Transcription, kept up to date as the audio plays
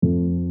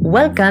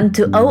Welcome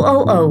to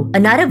OOO,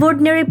 an out of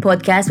ordinary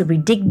podcast where we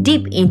dig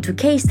deep into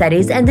case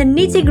studies and the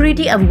nitty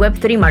gritty of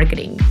Web3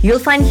 marketing. You'll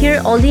find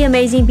here all the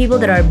amazing people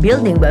that are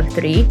building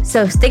Web3,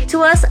 so stick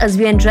to us as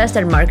we address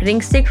their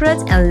marketing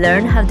secrets and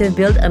learn how to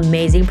build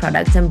amazing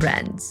products and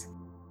brands.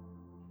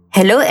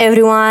 Hello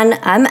everyone,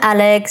 I'm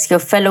Alex, your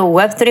fellow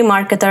Web3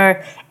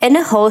 marketer and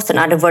a host on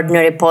Out of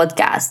Ordinary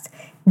podcast.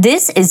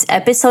 This is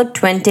episode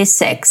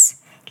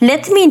 26.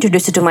 Let me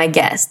introduce you to my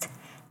guest.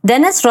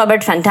 Dennis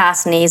Robert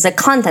Fantasny is a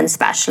content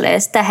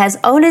specialist that has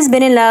always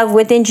been in love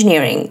with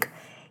engineering.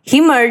 He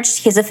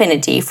merged his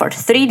affinity for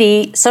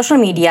 3D, social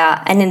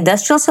media, and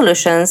industrial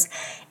solutions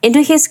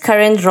into his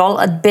current role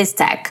at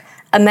BizTech,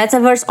 a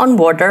metaverse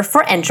onboarder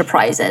for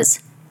enterprises.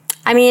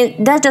 I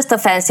mean, that's just a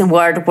fancy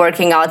word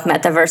working out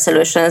metaverse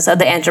solutions at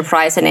the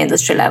enterprise and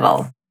industry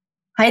level.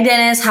 Hi,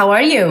 Dennis. How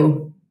are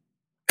you?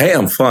 Hey,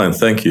 I'm fine.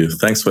 Thank you.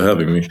 Thanks for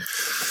having me.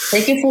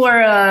 Thank you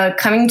for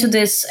coming to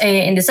this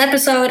in this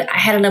episode. I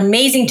had an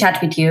amazing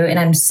chat with you, and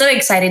I'm so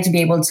excited to be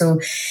able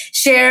to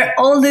share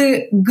all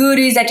the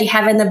goodies that you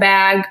have in the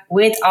bag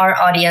with our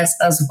audience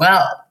as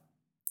well.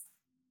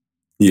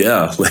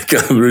 Yeah,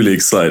 I'm really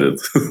excited.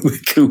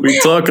 We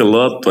talk a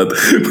lot, but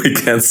we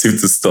can't seem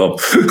to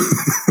stop.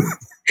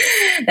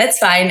 That's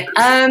fine.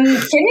 Can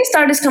you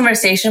start this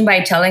conversation by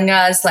telling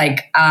us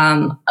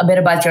a bit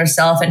about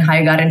yourself and how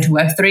you got into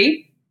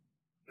Web3?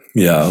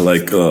 Yeah,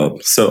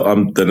 so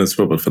I'm Dennis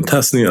Robert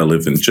Fantasny. I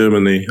live in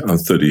Germany. I'm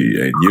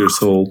 38 years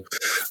old.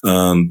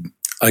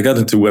 I got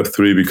into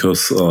Web3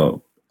 because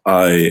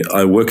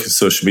I work in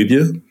social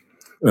media,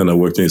 and I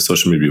worked in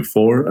social media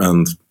before,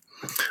 and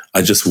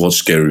I just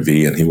watched Gary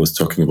Vee, and he was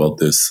talking about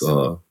this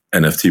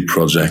NFT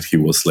project he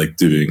was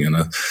doing,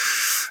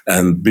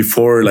 and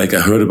before I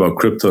heard about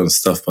crypto and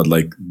stuff, but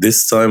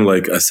this time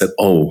I said,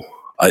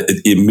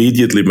 it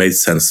immediately made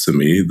sense to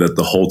me that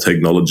the whole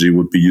technology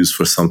would be used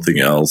for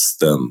something else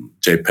than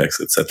JPEGs,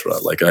 etc.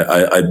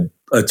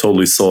 I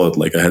totally saw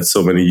it. I had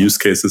so many use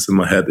cases in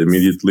my head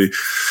immediately,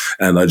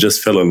 and I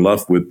just fell in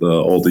love with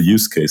all the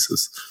use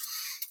cases,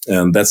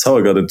 and that's how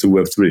I got into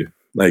Web3.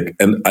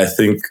 And I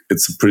think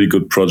it's a pretty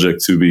good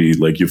project to be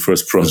your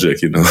first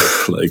project,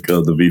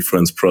 the V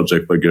Friends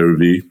project by Gary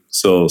Vee.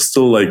 So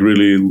still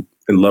really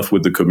in love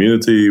with the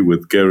community,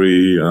 with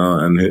Gary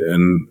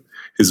and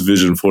his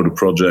vision for the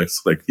project.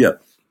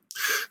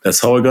 That's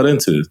how I got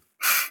into it.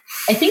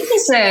 I think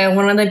he's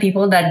one of the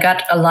people that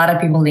got a lot of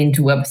people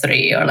into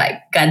Web3 or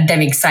got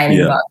them excited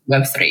about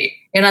Web3.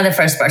 You're not the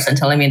first person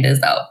telling me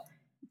this though.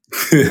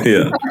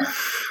 Yeah.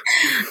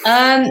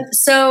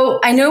 So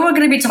I know we're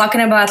going to be talking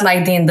about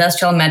the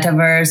industrial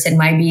metaverse. It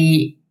might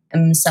be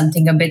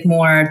something a bit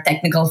more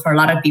technical for a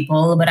lot of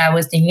people, but I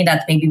was thinking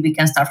that maybe we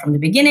can start from the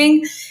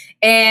beginning.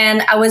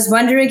 And I was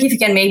wondering if you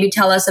can maybe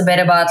tell us a bit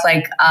about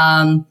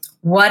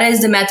what is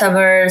the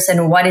metaverse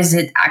and what is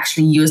it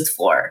actually used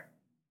for?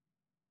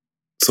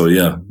 So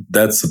yeah,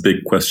 that's a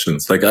big question.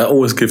 I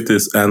always give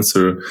this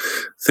answer.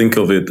 Think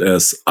of it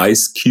as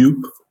Ice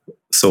Cube,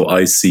 so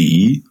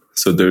ICE.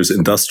 So there's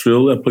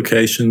industrial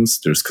applications,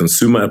 there's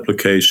consumer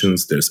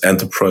applications, there's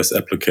enterprise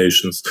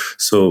applications.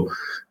 So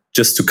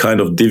just to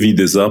kind of divvy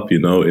this up,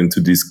 into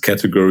these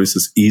categories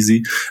is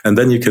easy. And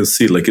then you can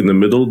see in the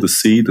middle, the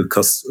C, the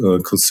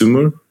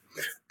consumer,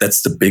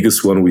 that's the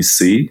biggest one we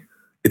see.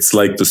 It's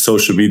like the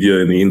social media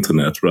and the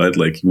internet, right?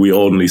 We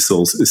only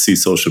see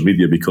social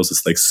media because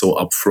it's so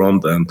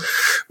upfront and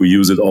we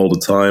use it all the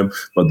time.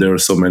 But there are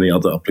so many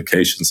other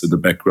applications in the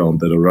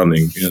background that are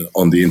running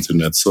on the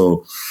internet.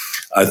 So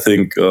I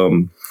think,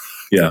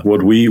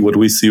 what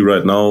we see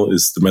right now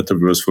is the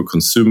metaverse for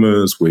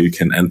consumers, where you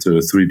can enter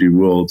a 3D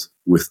world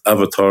with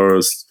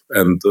avatars.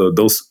 And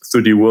those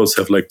 3D worlds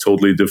have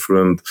totally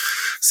different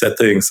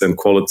settings and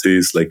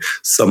qualities.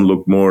 Some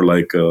look more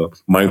like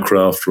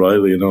Minecraft, right?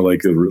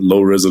 A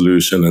low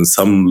resolution, and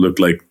some look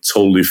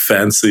totally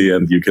fancy,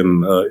 and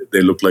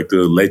they look like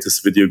the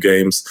latest video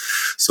games.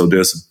 So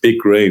there's a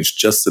big range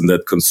just in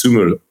that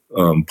consumer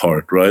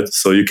part, right?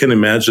 So you can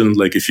imagine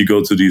if you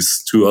go to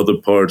these two other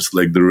parts,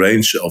 the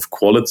range of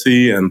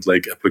quality and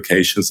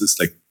applications is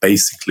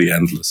basically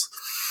endless.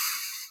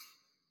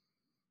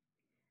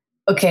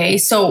 Okay,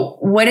 so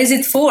what is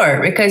it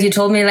for? Because you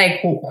told me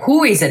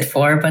who is it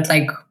for, but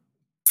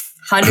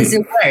how does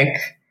it work?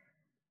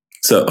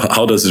 So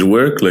how does it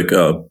work?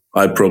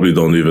 I probably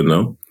don't even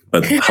know,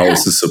 but how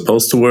is it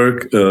supposed to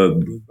work?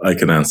 I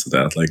can answer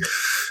that.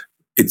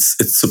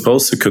 It's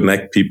supposed to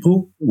connect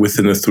people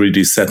within a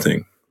 3D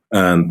setting,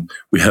 and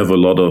we have a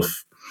lot of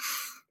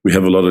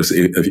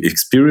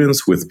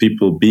experience with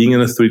people being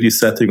in a 3D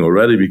setting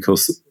already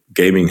because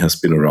gaming has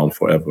been around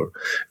forever,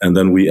 and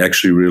then we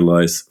actually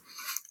realize.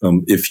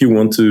 If you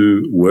want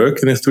to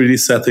work in a 3D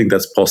setting,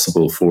 that's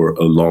possible for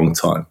a long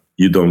time.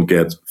 You don't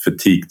get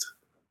fatigued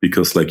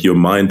because your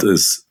mind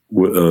is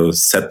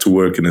set to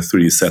work in a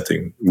 3D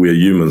setting. We are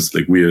humans,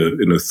 we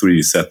are in a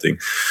 3D setting.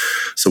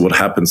 So what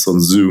happens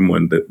on Zoom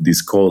when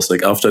these calls,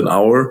 after an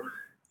hour,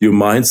 your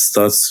mind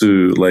starts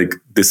to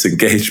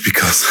disengage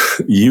because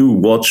you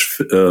watch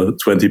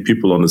 20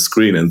 people on the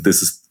screen, and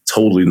this is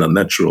totally not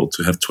natural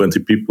to have 20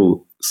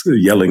 people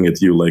yelling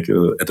at you like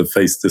at a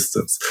face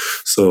distance.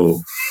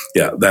 So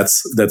yeah,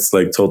 that's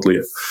like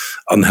totally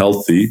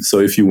unhealthy. So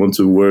if you want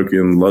to work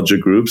in larger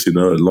groups,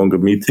 longer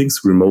meetings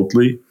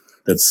remotely,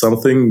 that's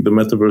something the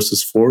metaverse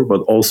is for,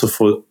 but also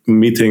for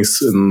meetings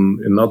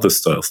in other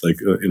styles, like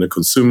in a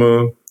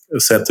consumer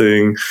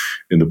setting,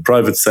 in the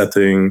private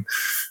setting,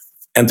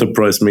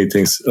 enterprise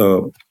meetings,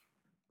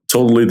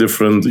 totally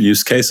different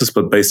use cases,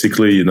 but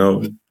basically,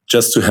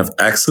 just to have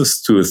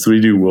access to a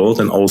 3D world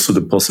and also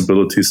the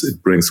possibilities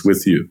it brings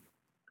with you.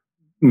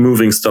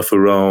 Moving stuff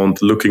around,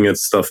 looking at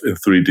stuff in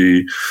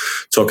 3D,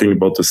 talking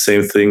about the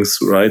same things,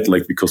 right?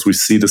 Like, because we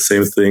see the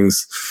same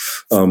things.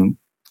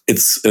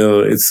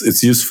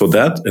 It's used for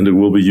that, and it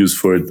will be used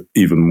for it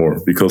even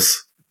more,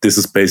 because this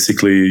is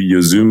basically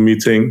your Zoom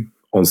meeting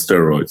on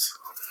steroids.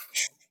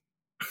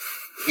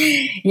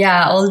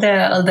 Yeah, all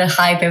the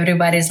hype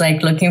everybody's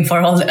like looking for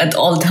at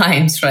all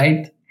times,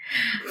 right?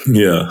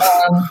 Yeah.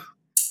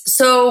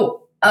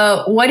 So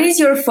what is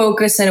your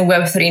focus in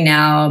Web3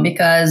 now?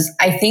 Because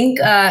I think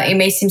it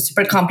may seem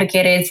super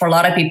complicated for a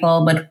lot of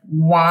people, but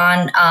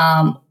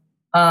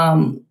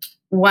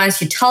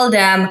once you tell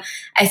them,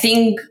 I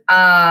think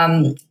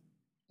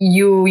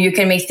you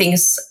can make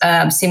things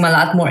seem a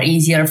lot more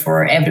easier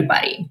for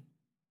everybody.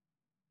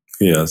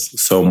 Yes.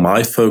 So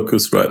my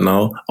focus right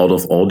now, out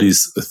of all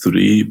these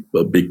three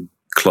big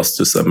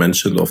clusters I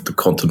mentioned of the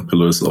content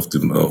pillars of the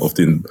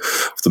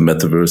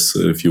metaverse,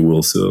 if you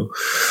will, so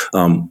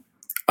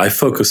I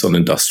focus on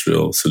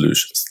industrial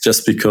solutions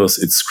just because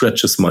it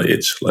scratches my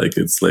itch. Like,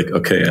 it's like,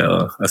 okay,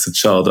 as a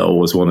child, I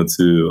always wanted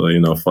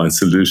to, find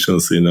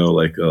solutions,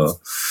 like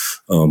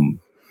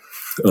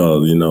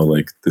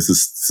this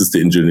is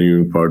the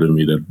engineering part of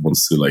me that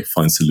wants to like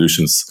find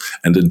solutions.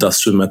 And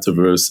industrial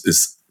metaverse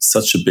is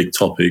such a big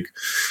topic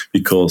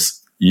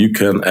because you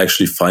can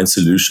actually find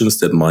solutions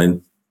that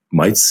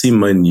might seem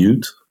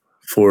minute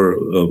for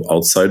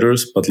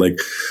outsiders, but like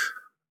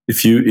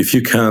if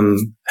you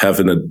can have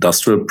an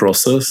industrial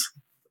process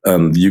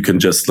and you can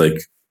just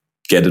like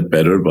get it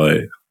better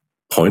by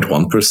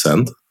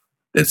 0.1%,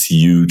 that's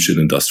huge in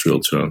industrial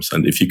terms.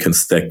 And if you can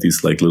stack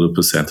these like little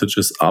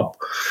percentages up,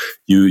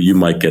 you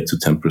might get to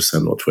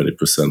 10% or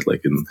 20%,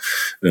 like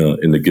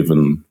in a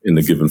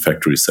given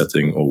factory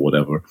setting or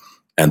whatever.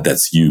 And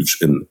that's huge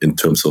in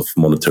terms of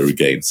monetary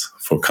gains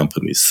for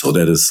companies. So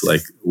that is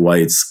like why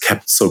it's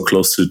kept so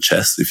close to the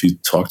chest. If you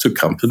talk to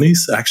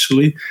companies,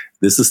 actually,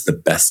 this is the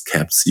best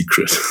kept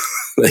secret.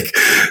 Like,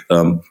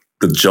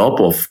 the job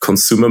of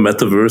consumer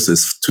metaverse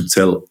is to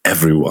tell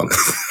everyone,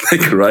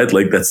 like, right?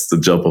 Like, that's the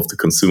job of the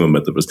consumer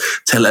metaverse.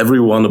 Tell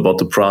everyone about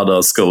the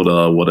Prada,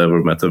 Skoda,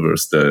 whatever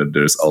metaverse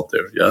there's out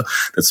there. Yeah.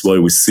 That's why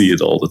we see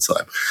it all the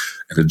time.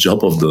 And the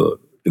job of the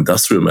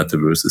industrial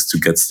metaverse is to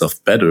get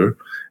stuff better.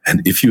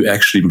 And if you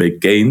actually make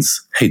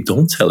gains, hey,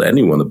 don't tell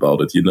anyone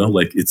about it.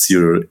 Like it's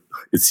your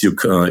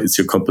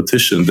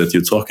competition that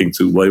you're talking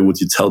to. Why would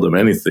you tell them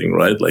anything,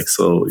 right? Like,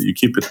 so you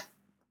keep it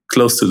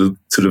close to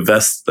the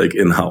vest, like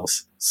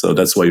in-house. So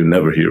that's why you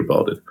never hear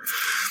about it.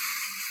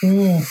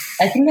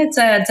 I think it's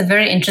a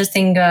very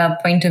interesting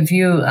point of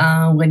view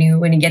when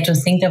you get to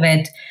think of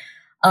it.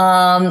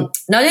 Now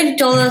that you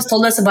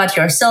told us about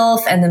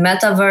yourself and the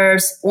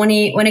metaverse, when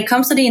it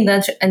comes to the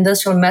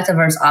industrial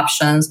metaverse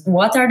options,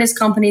 what are these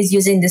companies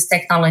using this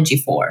technology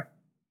for?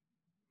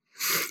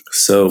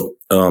 So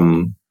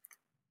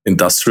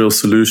industrial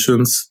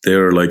solutions,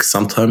 they're like,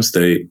 sometimes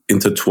they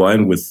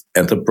intertwine with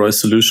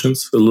enterprise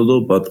solutions a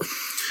little, but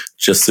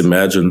just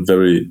imagine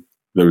very,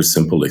 very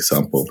simple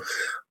example.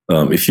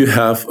 If you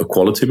have a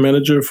quality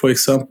manager, for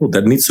example,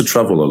 that needs to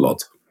travel a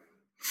lot,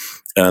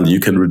 and you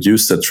can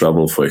reduce that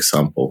travel, for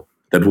example,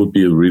 that would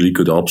be a really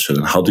good option.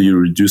 And how do you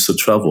reduce the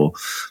travel?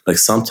 Like,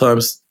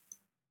 sometimes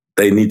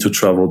they need to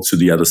travel to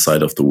the other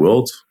side of the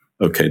world.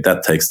 Okay,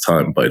 that takes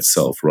time by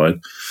itself, right?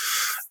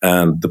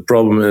 And the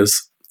problem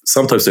is,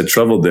 sometimes they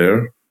travel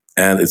there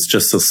and it's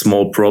just a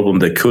small problem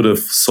they could have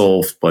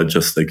solved by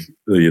just like,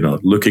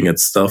 looking at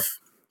stuff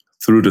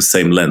through the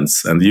same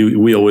lens. And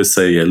we always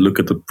say, look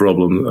at the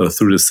problem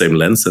through the same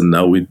lens. And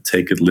now we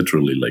take it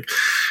literally. Like,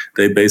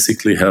 they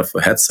basically have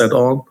a headset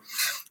on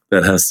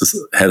that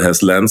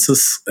has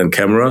lenses and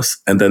cameras,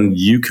 and then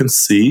you can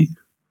see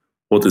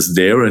what is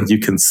there, and you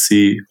can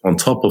see on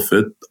top of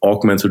it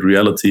augmented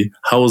reality.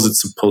 How is it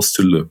supposed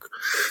to look?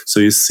 So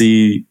you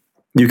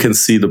can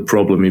see the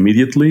problem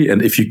immediately,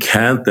 and if you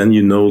can't, then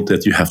you know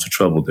that you have to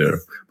travel there.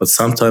 But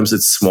sometimes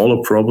it's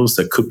smaller problems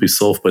that could be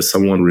solved by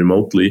someone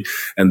remotely,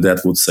 and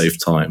that would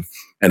save time.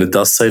 And it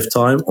does save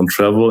time on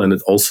travel, and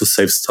it also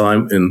saves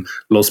time in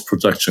lost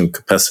production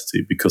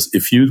capacity, because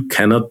if you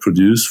cannot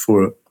produce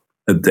for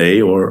a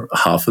day or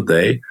half a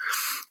day,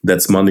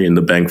 that's money in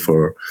the bank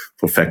for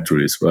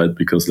factories, right?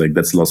 Because like,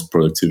 that's lost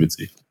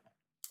productivity.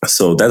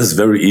 So that is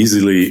very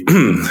easily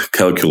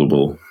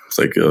calculable. It's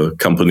like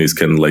companies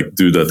can like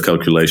do that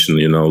calculation,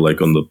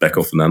 like on the back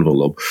of an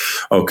envelope.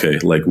 Okay,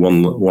 like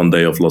one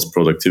day of lost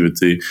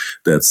productivity,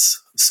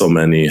 that's so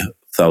many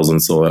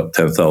thousands or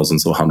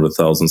 10,000s or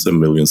 100,000s and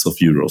millions of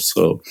euros.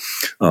 So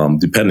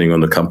depending on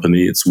the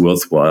company, it's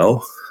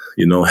worthwhile,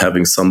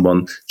 having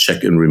someone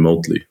check in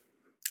remotely.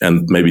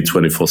 and maybe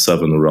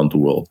 24/7 around the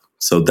world.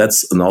 So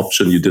that's an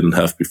option you didn't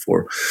have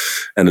before.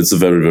 And it's a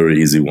very,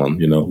 very easy one,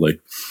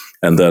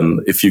 and then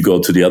if you go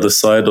to the other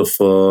side of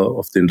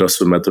the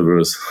industrial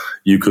metaverse,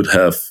 you could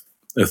have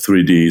a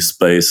 3D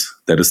space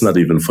that is not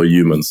even for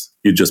humans.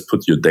 You just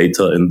put your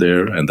data in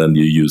there and then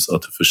you use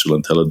artificial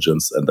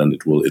intelligence and then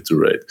it will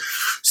iterate.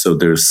 So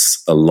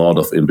there's a lot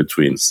of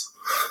in-betweens.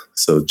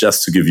 So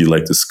just to give you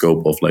like the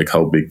scope of like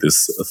how big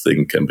this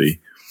thing can be.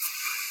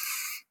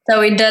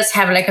 So it does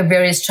have like a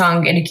very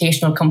strong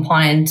educational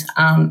component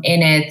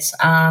in it.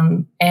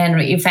 And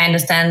if I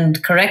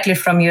understand correctly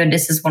from you,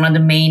 this is one of the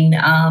main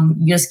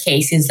use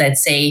cases,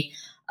 let's say,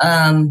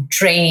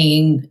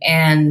 training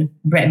and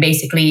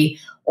basically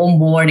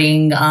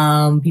onboarding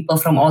people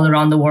from all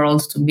around the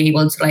world to be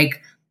able to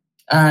like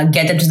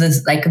get into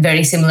this like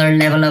very similar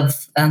level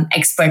of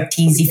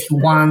expertise, if you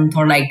want,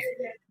 or like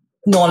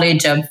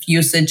knowledge of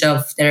usage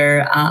of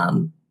their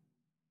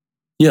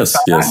yes.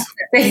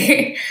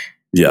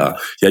 Yeah,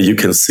 you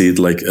can see it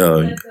like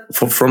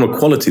from a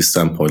quality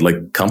standpoint,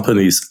 like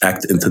companies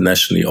act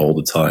internationally all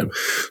the time.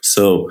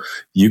 So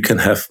you can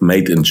have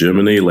made in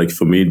Germany, like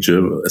for me, as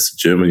a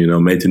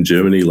German, made in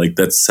Germany, like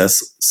that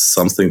says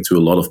something to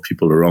a lot of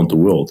people around the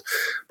world.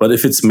 But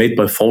if it's made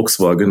by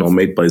Volkswagen or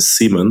made by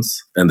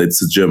Siemens and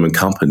it's a German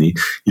company,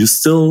 you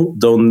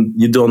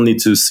don't need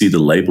to see the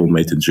label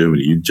made in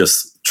Germany. You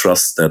just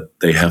trust that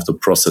they have the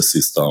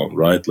processes down,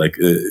 right? Like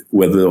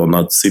whether or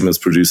not Siemens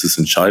produces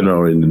in China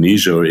or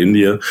Indonesia or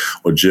India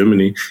or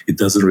Germany, it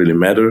doesn't really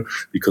matter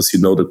because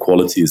the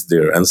quality is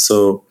there. And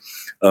so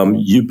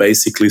you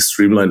basically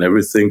streamline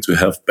everything to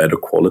have better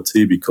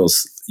quality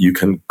because you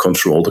can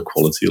control the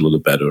quality a little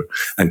better.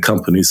 And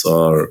companies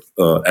are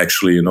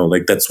actually,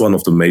 like that's one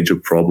of the major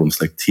problems,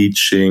 like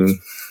teaching,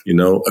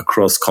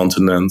 across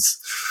continents.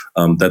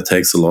 That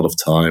takes a lot of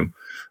time.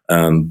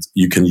 And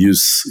you can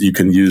use the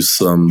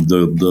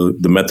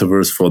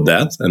metaverse for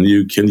that, and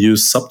you can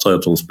use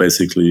subtitles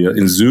basically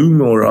in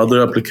Zoom or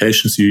other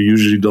applications. You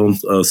usually don't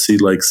see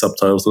like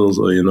subtitles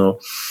or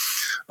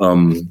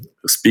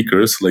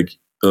speakers. Like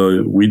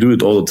we do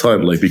it all the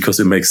time, like because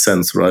it makes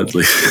sense, right?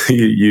 Like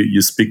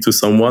you speak to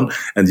someone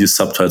and you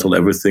subtitle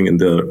everything in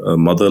their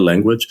mother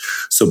language,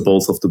 so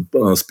both of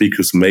the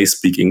speakers may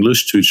speak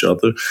English to each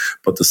other,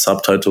 but the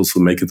subtitles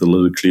will make it a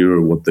little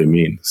clearer what they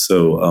mean.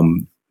 So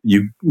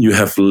you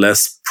have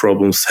less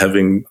problems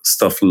having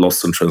stuff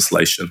lost in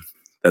translation.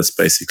 That's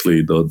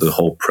basically the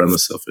whole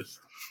premise of it.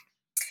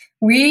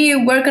 We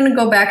were going to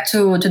go back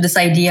to this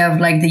idea of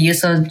like the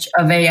usage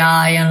of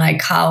AI and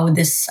like how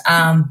this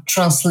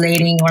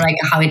translating or like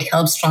how it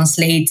helps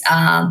translate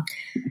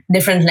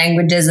different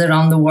languages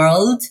around the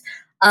world.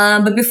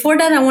 But before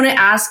that, I want to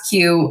ask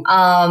you,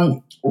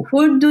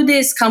 who do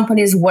these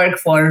companies work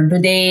for? Do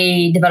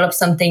they develop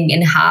something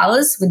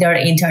in-house with their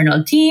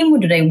internal team? Or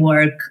do they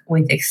work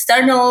with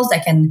externals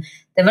that can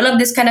develop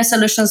this kind of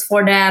solutions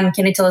for them?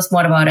 Can you tell us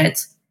more about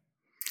it?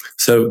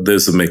 So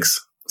there's a mix.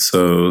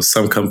 So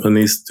some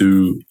companies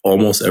do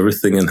almost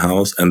everything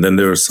in-house, and then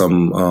there are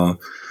some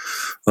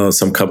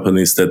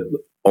companies that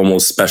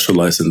almost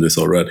specialize in this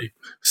already.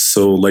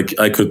 So like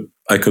I could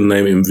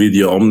name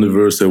NVIDIA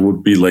Omniverse. There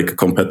would be like a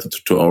competitor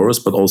to ours,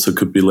 but also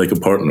could be like a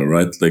partner,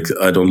 right? Like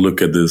I don't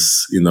look at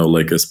this,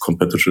 like as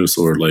competitors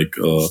or like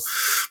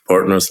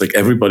partners. Like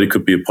everybody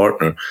could be a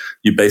partner.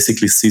 You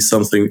basically see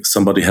something,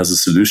 somebody has a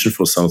solution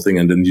for something,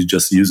 and then you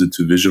just use it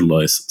to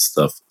visualize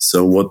stuff.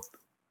 So what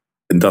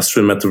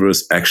industrial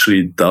metaverse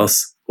actually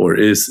does or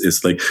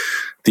is like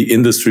the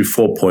industry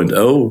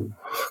 4.0.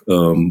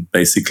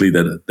 Basically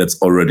that's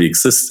already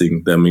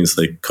existing. That means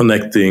like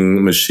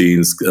connecting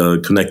machines,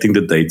 connecting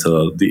the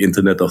data, the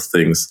Internet of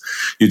Things.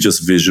 You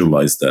just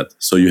visualize that.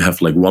 So you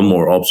have like one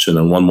more option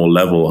and one more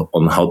level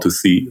on how to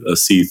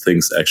see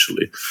things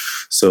actually.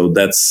 So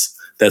that's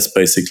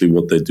basically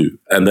what they do.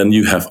 And then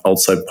you have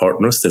outside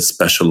partners that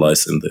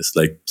specialize in this.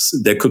 Like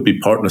there could be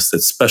partners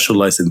that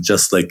specialize in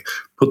just like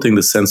putting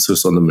the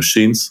sensors on the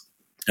machines.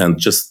 And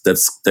just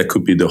that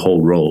could be the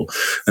whole role.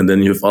 And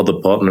then you have other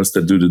partners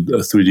that do the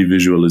 3D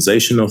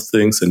visualization of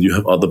things, and you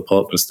have other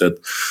partners that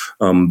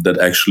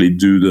actually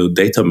do the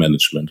data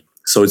management.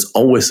 So it's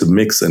always a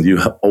mix, and you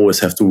always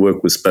have to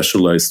work with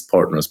specialized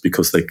partners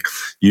because, like,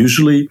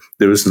 usually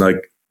there is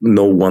like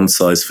no one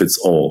size fits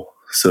all.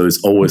 So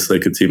it's always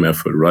like a team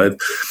effort, right?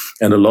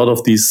 And a lot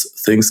of these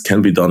things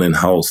can be done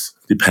in-house,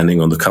 depending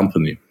on the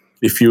company.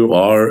 If you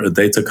are a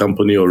data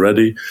company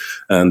already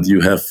and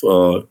you have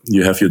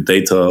your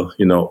data,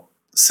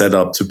 set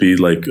up to be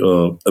like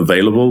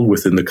available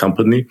within the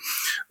company,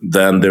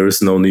 then there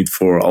is no need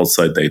for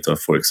outside data,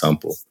 for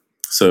example.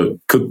 So it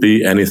could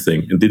be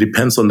anything. And it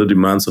depends on the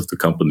demands of the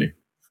company.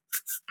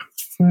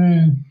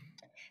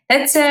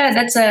 It's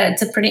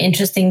a pretty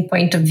interesting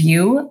point of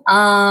view.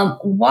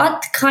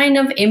 What kind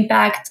of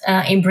impact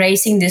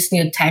embracing this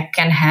new tech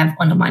can have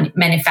on a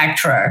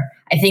manufacturer?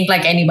 I think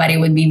like anybody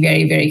would be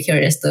very, very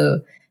curious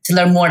to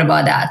learn more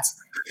about that.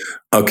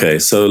 Okay,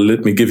 so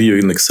let me give you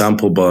an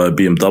example by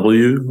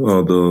BMW,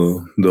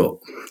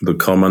 the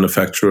car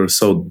manufacturer.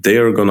 So they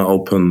are going to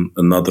open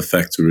another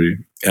factory,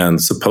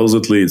 and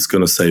supposedly it's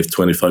going to save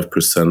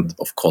 25%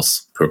 of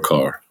costs per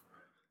car.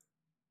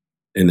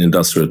 In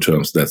industrial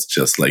terms, that's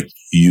just like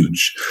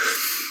huge.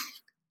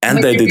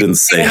 And they didn't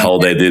say how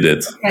they did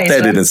it.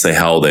 They didn't say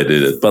how they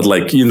did it. But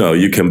like,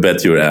 you can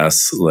bet your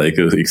ass, like,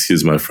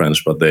 excuse my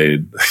French, but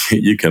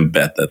you can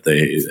bet that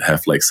they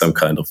have like some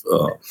kind of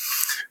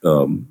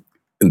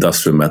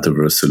industrial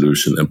metaverse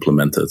solution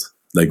implemented.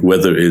 Like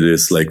whether it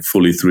is like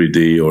fully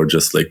 3D or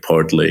just like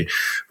partly.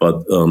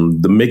 But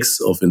the mix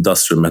of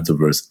industrial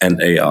metaverse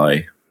and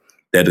AI,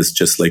 that is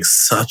just like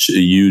such a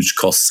huge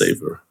cost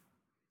saver.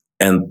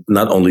 And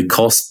not only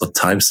cost, but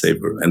time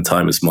saver. And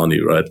time is money,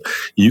 right?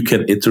 You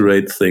can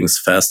iterate things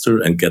faster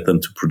and get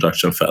them to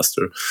production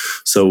faster.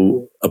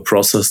 So a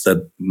process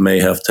that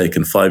may have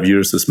taken 5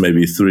 years is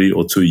maybe 3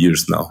 or 2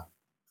 years now,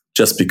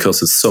 just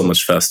because it's so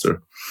much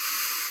faster.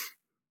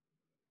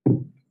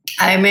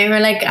 I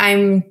remember, like,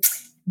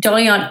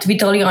 to be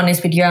totally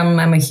honest with you,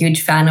 I'm a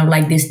huge fan of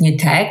like this new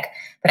tech,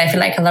 but I feel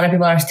like a lot of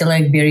people are still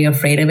like very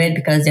afraid of it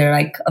because they're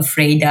like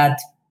afraid that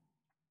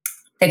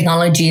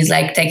technology is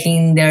like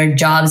taking their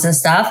jobs and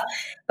stuff.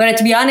 But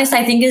to be honest,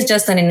 I think it's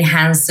just an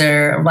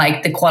enhancer of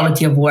like the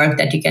quality of work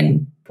that you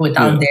can put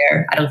out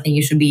there. I don't think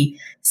you should be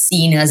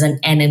seen as an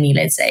enemy,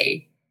 let's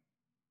say.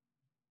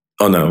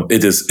 Oh no,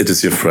 it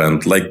is your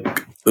friend.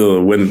 Like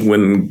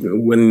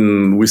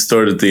when we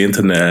started the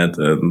internet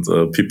and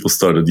people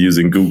started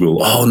using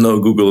Google, oh no,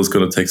 Google is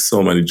going to take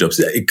so many jobs.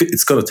 Yeah,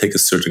 it's going to take a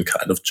certain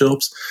kind of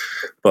jobs,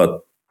 but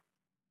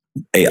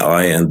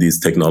AI and these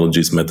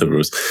technologies,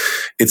 metaverse,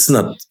 it's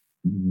not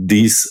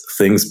these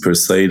things per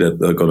se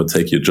that are going to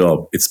take your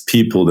job. It's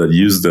people that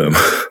use them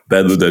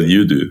better than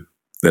you do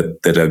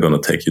that are going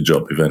to take your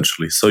job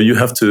eventually. So you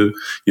have to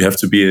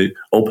be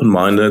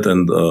open-minded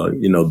and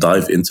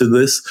dive into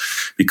this,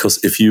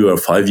 because if you are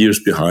 5 years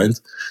behind,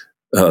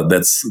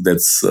 that's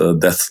a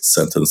death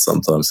sentence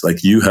sometimes.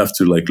 Like you have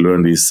to like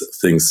learn these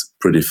things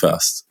pretty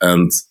fast,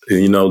 and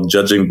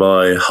judging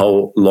by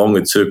how long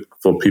it took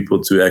for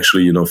people to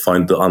actually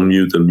find the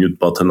unmute and mute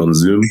button on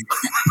Zoom,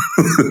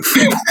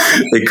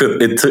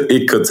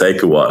 it could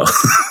take a while.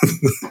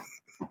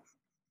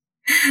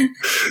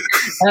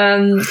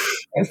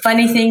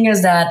 Funny thing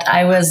is that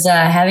I was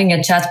having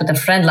a chat with a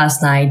friend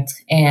last night,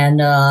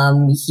 and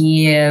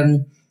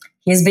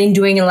he's been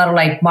doing a lot of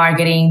like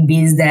marketing,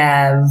 biz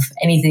dev,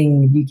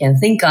 anything you can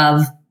think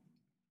of,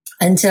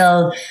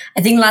 until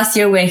I think last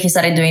year when he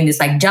started doing this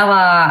like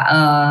Java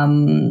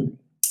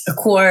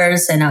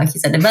course, and now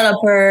he's a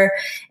developer,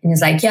 and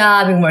he's like,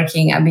 yeah, I've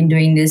been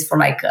doing this for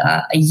like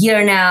a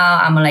year now.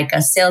 I'm like a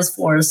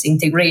Salesforce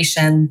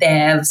integration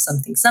dev,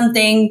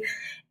 something.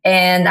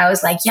 And I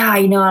was like, yeah,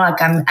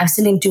 like I'm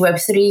still into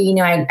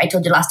Web3. I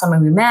told you last time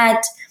when we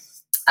met.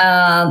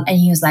 And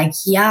he was like,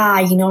 yeah,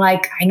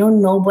 like I know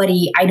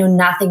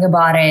nothing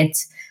about it.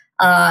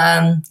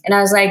 And I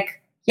was like,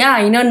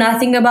 yeah,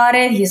 nothing about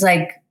it. He's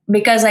like,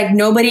 because like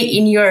nobody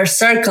in your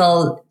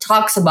circle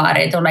talks about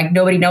it, or like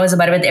nobody knows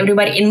about it, but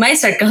everybody in my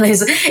circle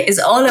is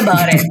all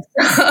about it.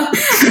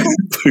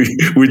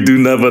 we do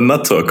never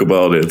not talk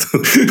about it.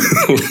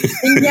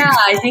 Yeah,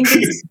 I think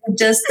it's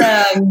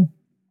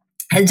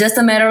just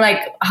a matter like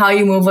how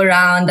you move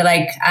around,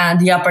 like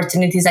the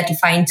opportunities that you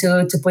find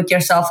to put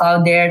yourself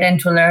out there and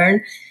to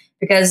learn.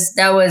 Because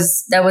that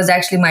was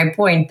actually my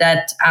point,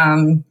 that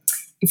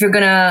if you're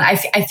gonna, I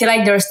feel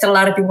like there are still a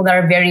lot of people that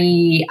are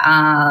very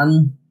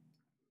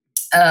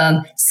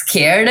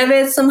scared of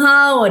it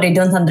somehow, or they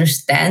don't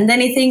understand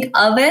anything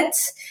of it.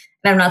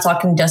 And I'm not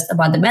talking just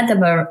about the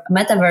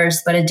metaverse,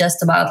 but it's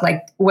just about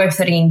like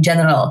Web3 in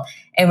general.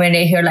 And when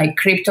they hear like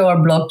crypto or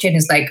blockchain,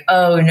 it's like,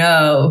 oh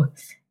no,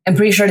 I'm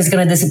pretty sure it's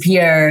going to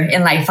disappear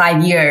in like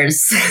 5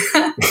 years.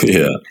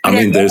 Yeah. I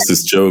mean, there's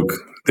this joke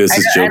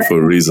for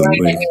a reason.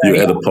 Like you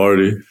had a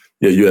party.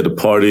 Yeah, you had a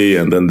party,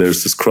 and then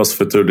there's this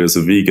CrossFitter, there's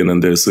a vegan,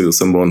 and there's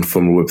someone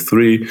from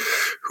Web3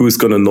 who's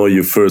going to know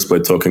you first by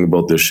talking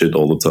about their shit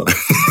all the time.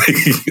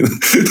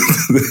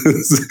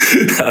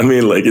 I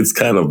mean, like, it's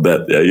kind of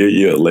that.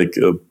 Yeah, like,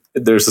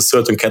 there's a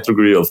certain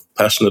category of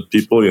passionate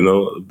people,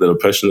 that are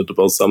passionate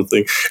about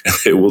something, and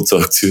they will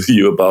talk to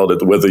you about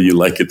it, whether you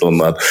like it or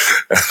not.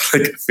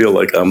 Like, I feel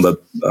like I'm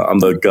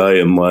that guy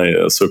in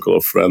my circle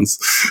of friends.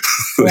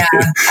 Yeah,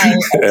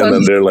 and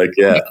then they're like,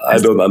 yeah, I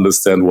don't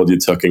understand what you're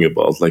talking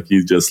about. Like,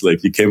 you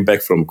came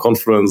back from a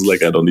conference,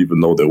 like, I don't even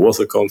know there was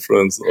a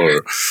conference,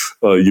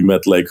 or you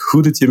met, like,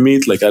 who did you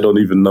meet? Like, I don't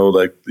even know,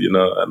 like,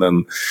 and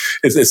then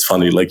it's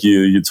funny, like,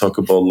 you talk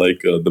about,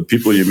 like, the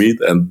people you meet,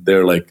 and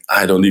they're like,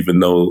 I don't even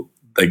know,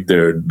 like,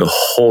 the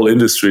whole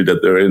industry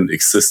that they're in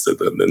existed.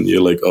 And then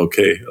you're like,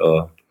 okay,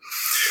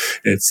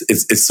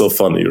 it's so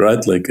funny,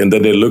 right? Like, and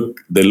then they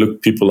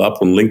look people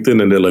up on LinkedIn,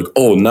 and they're like,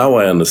 oh, now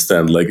I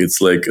understand. Like, it's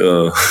like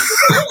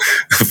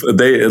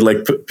they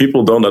like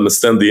people don't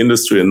understand the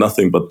industry and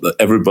nothing, but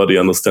everybody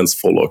understands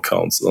follow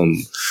accounts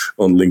on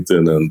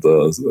LinkedIn and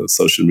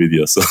social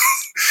media. So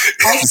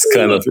it's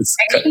kind of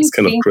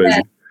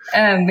crazy.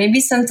 Maybe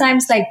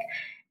sometimes, like,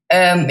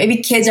 maybe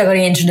kids are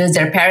going to introduce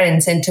their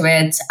parents into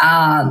it.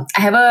 I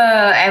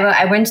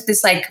went to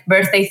this like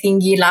birthday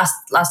thingy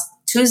last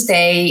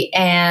Tuesday,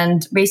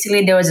 and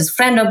basically there was this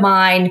friend of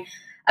mine,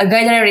 a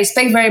guy that I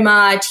respect very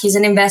much. He's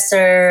an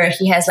investor.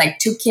 He has like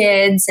 2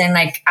 kids, and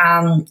like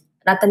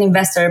not an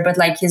investor, but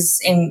like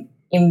he's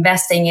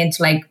investing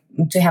into like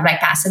to have like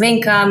passive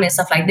income and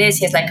stuff like this.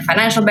 He has like a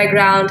financial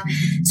background,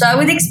 so I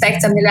would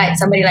expect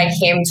somebody like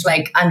him to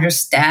like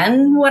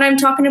understand what I'm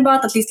talking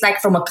about, at least like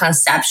from a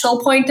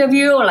conceptual point of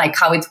view, or like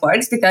how it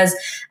works, because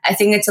I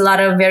think it's a lot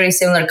of very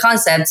similar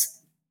concepts.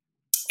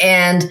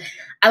 And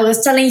I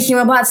was telling him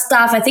about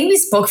stuff. I think we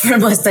spoke for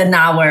almost an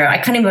hour. I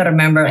can't even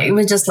remember. It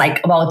was just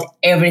like about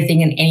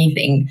everything and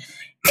anything.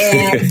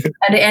 And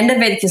at the end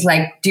of it, he's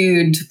like,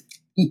 dude,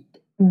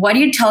 what are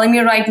you telling me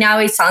right now?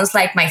 It sounds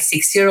like my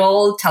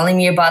 6-year-old telling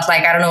me about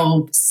like, I don't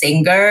know,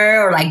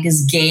 Singer or like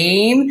this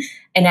game.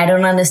 And I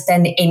don't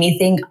understand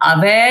anything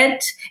of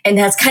it. And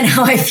that's kind of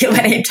how I feel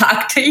when I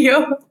talk to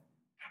you.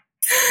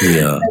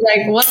 Yeah.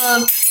 Like,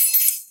 well,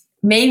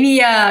 maybe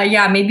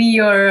maybe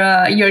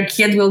your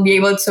kid will be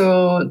able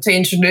to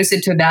introduce you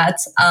to that.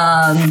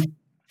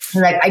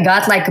 Like I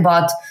got like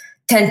about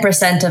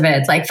 10% of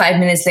it. Like 5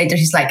 minutes later,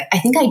 he's like, I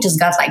think I just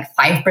got like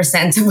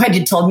 5% of what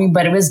you told me,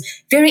 but it was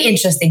very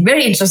interesting. That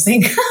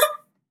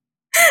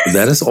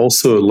is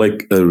also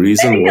like a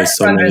reason why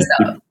so many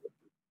people,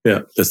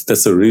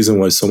 that's the reason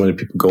why so many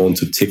people go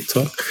onto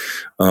TikTok.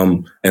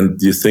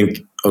 And you think,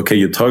 okay,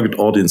 your target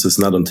audience is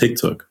not on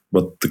TikTok,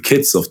 but the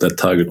kids of that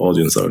target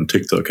audience are on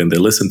TikTok, and they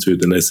listen to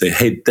it and they say,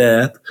 hey,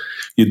 Dad,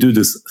 you do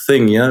this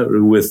thing,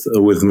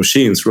 with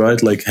machines,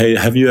 right? Like, hey,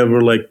 have you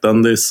ever like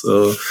done this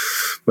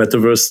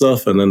Metaverse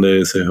stuff? And then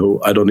they say, oh,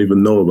 I don't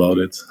even know about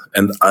it.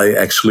 And I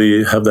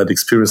actually have that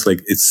experience.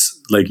 Like, it's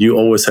like you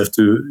always have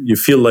to, you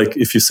feel like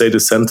if you say the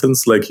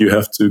sentence, like you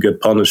have to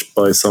get punished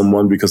by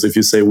someone, because if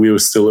you say we were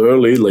still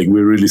early, like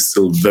we're really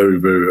still very,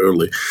 very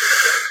early.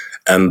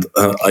 And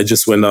I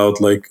just went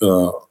out like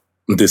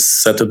this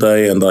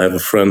Saturday, and I have a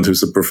friend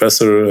who's a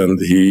professor, and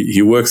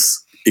he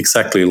works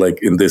exactly like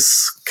in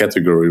this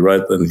category,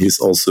 right? And he's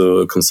also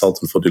a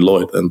consultant for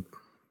Deloitte. And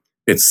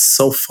it's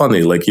so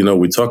funny, like,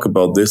 we talk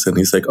about this, and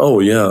he's like, oh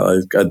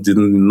yeah, I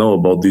didn't know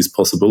about these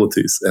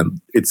possibilities,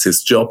 and it's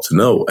his job to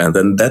know. And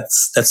then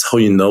that's how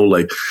you know,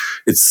 like,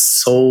 it's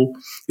so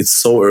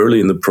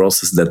early in the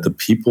process that the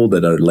people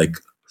that are like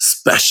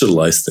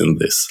specialized in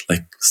this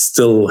like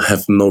still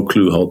have no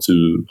clue how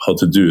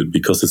to do it,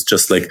 because it's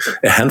just like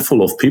a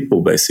handful of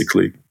people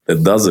basically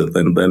that does it,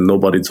 and then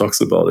nobody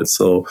talks about it.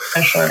 So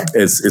sure.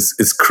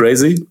 It's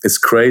crazy.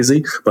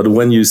 But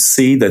when you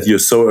see that you're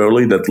so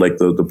early that like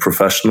the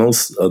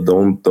professionals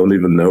don't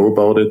even know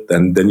about it,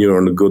 and then you're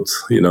on a good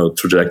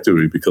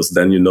trajectory, because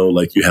then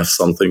like you have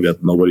something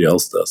that nobody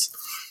else does.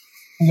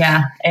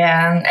 Yeah,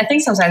 I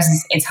think sometimes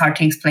it's hard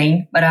to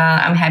explain, but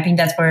I'm happy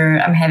that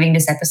I'm having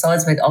these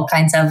episodes with all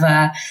kinds of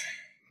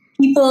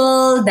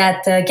people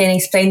that can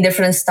explain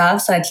different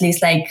stuff. So at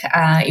least like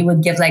it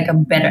would give like a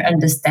better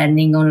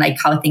understanding on like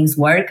how things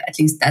work. At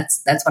least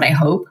that's what I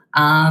hope.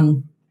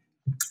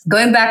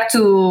 Going back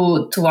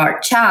to our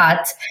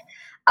chat,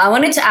 I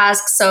wanted to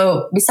ask,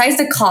 so besides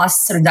the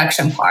cost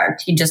reduction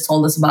part you just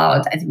told us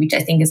about, which I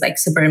think is like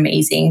super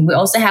amazing, we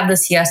also have the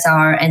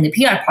CSR and the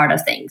PR part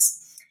of things.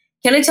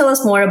 Can you tell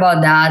us more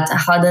about that?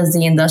 How does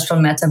the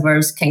industrial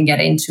metaverse can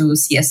get into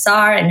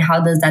CSR, and how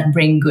does that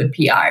bring good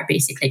PR,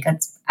 basically?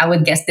 Because I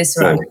would guess this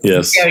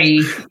is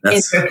very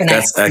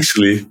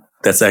interconnected.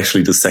 That's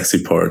actually the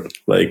sexy part.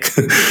 Like,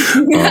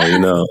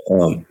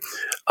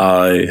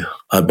 I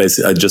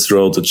just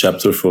wrote a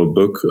chapter for a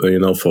book,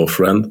 for a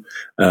friend,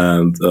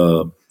 and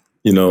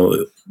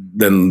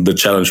then the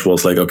challenge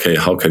was like, okay,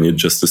 how can you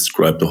just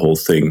describe the whole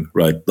thing,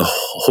 right?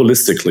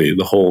 Holistically,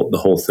 the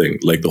whole thing,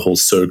 like the whole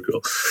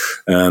circle.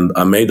 And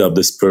I made up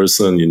this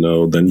person,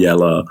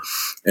 Daniela,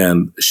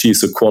 and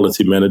she's a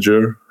quality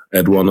manager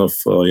at one of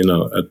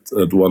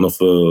at one of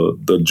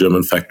the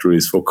German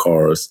factories for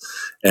cars,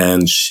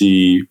 and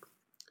she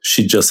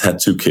just had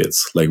 2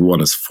 kids. Like,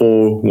 one is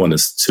 4, one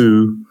is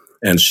 2.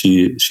 And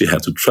she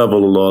had to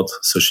travel a lot,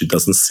 so she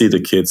doesn't see the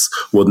kids.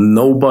 What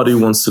nobody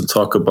wants to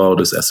talk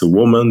about is, as a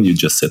woman, you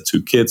just had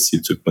 2 kids,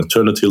 you took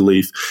maternity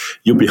leave,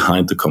 you're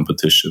behind the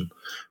competition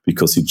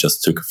because you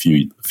just took a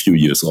few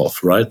years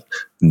off, right?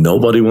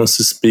 Nobody wants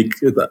to speak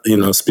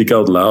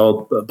out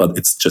loud, but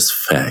it's just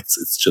facts.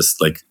 It's just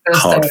like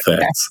hard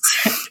facts.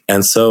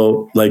 And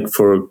so, like,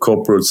 for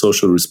corporate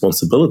social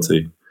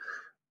responsibility,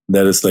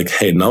 that is like,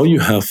 hey, now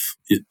you have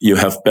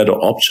better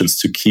options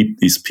to keep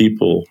these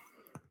people,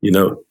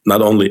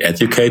 not only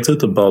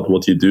educated about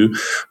what you do,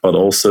 but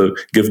also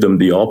give them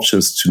the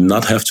options to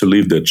not have to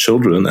leave their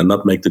children and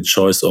not make the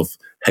choice of,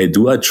 hey,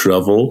 do I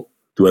travel?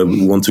 Do I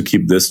want to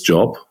keep this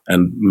job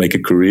and make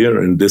a career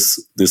in this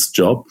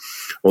job?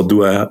 Or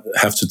do I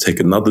have to take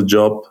another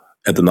job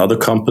at another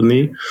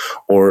company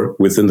or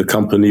within the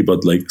company,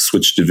 but like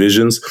switch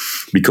divisions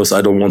because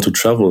I don't want to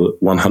travel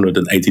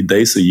 180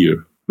 days a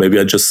year?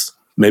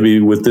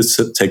 Maybe with this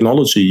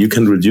technology, you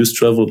can reduce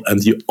travel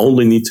and you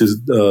only need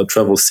to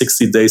travel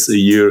 60 days a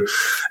year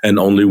and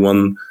only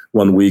one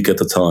 1 week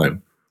at a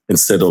time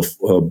instead of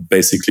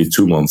basically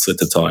 2 months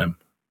at a time.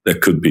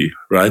 That could be,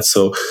 right?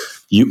 So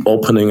you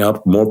opening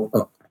up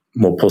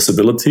more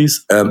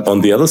possibilities. And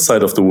on the other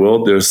side of the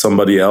world, there's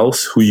somebody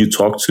else who you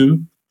talk to,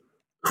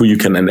 who you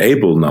can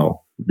enable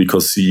now,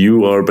 because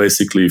you are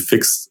basically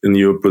fixed in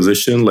your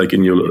position, like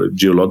in your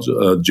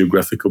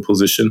geographical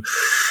position.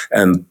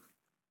 And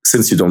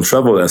since you don't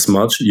travel as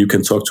much, you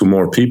can talk to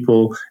more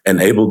people,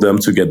 enable them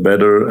to get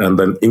better, and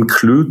then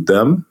include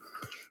them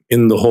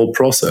in the whole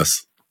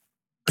process.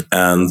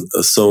 And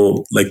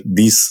so like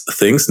these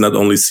things, not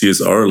only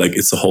CSR, like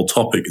it's a whole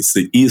topic. It's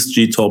the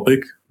ESG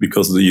topic,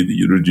 because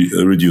you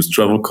reduce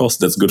travel costs.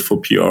 That's good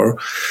for PR.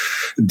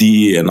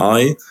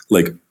 DE&I,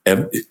 like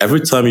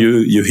every time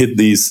you hit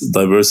these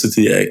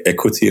diversity,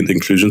 equity, and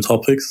inclusion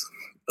topics,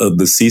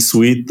 the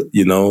C-suite,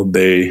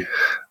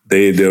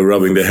 they're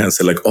rubbing their hands.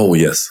 They're like, oh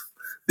yes,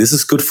 this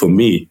is good for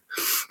me.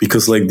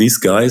 Because like these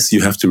guys,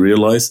 you have to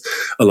realize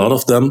a lot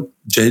of them,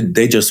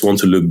 they just want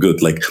to look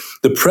good. Like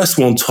the press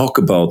won't talk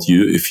about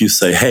you if you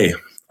say, hey,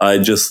 I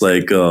just got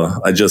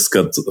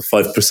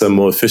 5%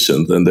 more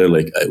efficient. And they're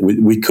like,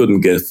 we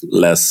couldn't get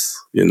less,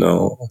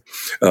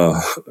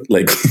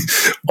 like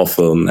off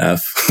an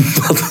F.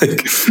 But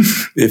like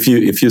if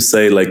you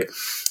say like,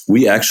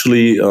 we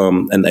actually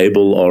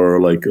enable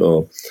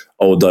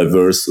our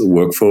diverse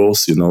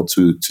workforce,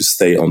 to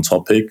stay on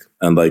topic,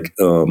 and like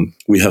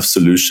we have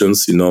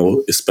solutions,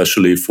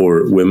 especially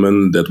for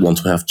women that want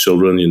to have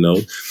children,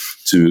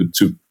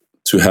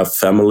 to have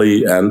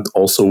family and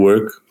also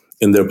work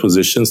in their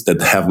positions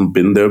that haven't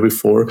been there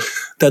before.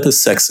 That is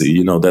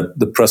sexy, that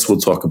the press will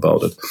talk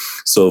about it.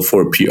 So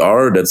for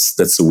PR,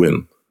 that's a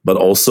win, but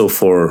also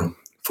for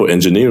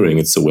engineering,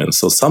 it's a win.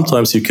 So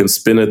sometimes you can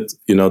spin it,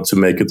 to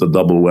make it a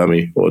double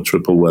whammy or a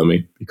triple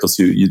whammy, because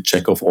you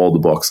check off all the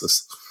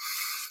boxes.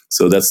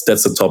 So that's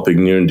a topic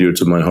near and dear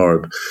to my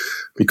heart,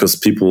 because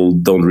people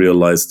don't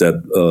realize that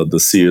the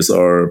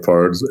CSR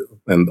part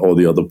and all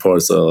the other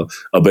parts are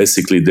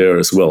basically there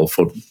as well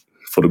for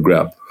the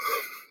grab.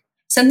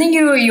 Something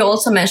you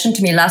also mentioned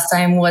to me last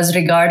time was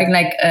regarding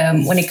like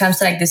when it comes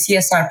to like the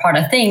CSR part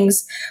of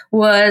things,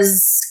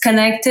 was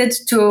connected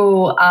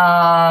to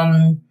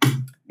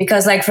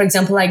because like, for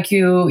example, like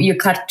you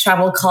cut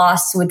travel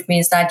costs, which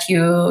means that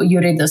you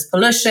reduce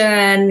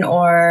pollution,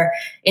 or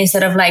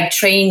instead of like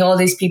training all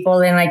these people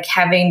and like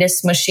having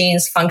these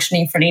machines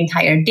functioning for the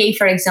entire day,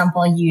 for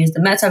example, you use the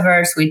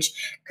Metaverse, which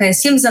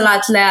consumes a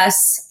lot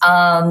less.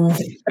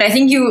 But I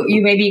think you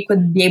maybe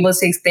could be able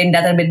to explain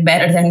that a bit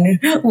better than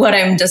what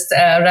I'm just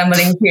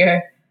rambling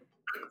here.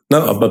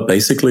 No, but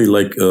basically,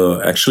 like,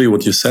 actually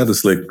what you said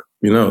is like,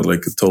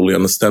 like totally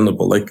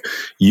understandable. Like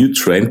you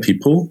train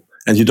people,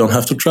 and you don't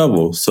have to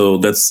travel. So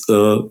that's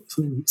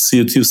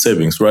CO2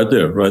 savings right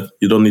there, right?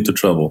 You don't need to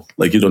travel.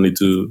 Like you don't need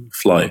to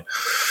fly.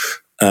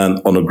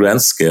 And on a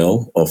grand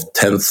scale of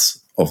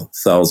tens of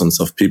thousands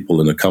of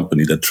people in a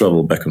company that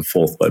travel back and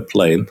forth by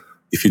plane,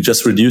 if you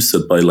just reduce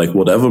it by like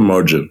whatever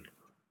margin,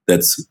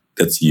 that's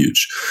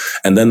huge.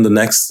 And then the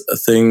next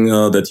thing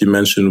that you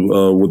mentioned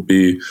would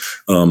be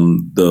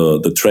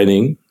the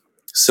training.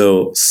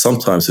 So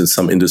sometimes in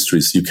some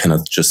industries, you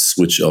cannot just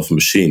switch off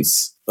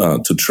machines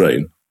to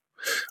train.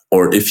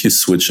 Or if you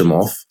switch them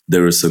off,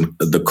 there is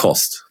the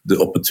cost, the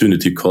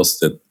opportunity cost,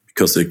 that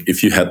because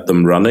if you had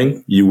them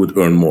running, you would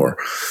earn more.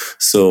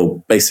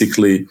 So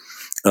basically,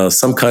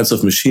 some kinds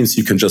of machines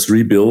you can just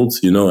rebuild,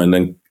 and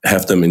then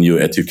have them in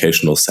your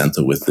educational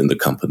center within the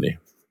company.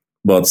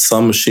 But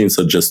some machines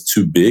are just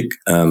too big,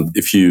 and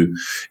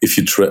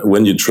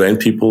when you train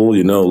people,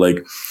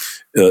 like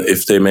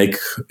if they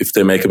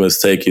make a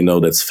mistake,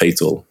 that's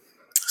fatal.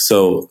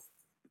 So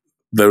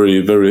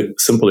very, very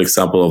simple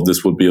example of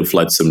this would be a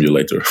flight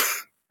simulator,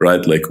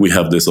 right? Like we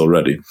have this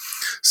already.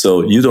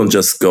 So you don't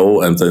just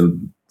go and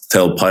then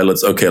tell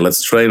pilots, okay,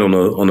 let's train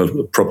on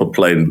a proper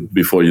plane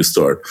before you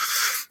start.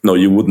 No,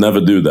 you would never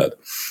do that.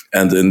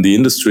 And in the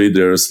industry,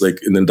 there's like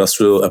in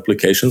industrial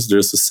applications,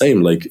 there's the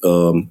same. Like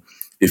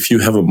if you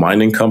have a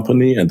mining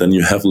company and then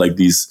you have like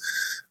these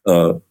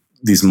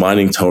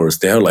mining towers,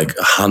 they are like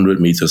 100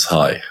 meters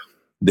high.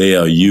 They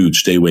are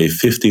huge. They weigh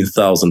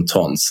 15,000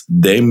 tons.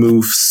 They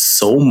move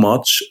so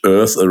much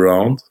earth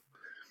around.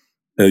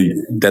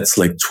 That's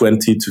like $20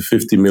 to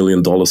 $50 million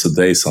a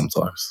day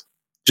sometimes.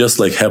 Just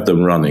like have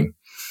them running.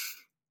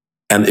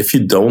 And if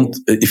you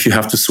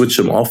have to switch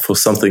them off for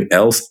something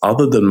else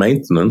other than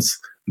maintenance,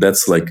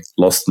 that's like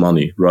lost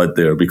money right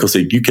there, because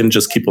you can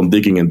just keep on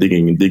digging and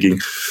digging and digging.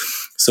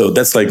 So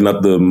that's like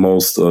not the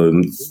most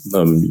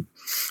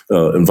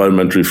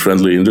environmentally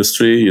friendly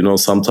industry,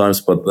 sometimes,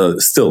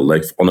 but still,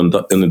 like on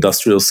an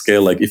industrial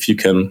scale, like if you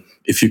can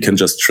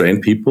just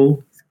train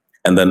people,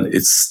 and then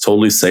it's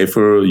totally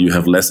safer, you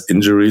have less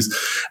injuries,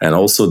 and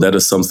also that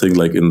is something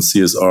like in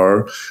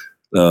CSR,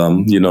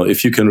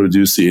 if you can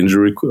reduce the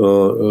injury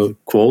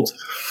quote,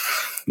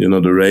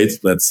 the rate,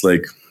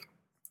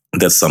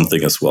 that's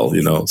something as well,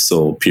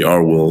 So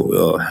PR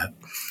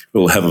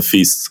will have a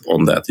feast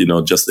on that,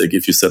 just like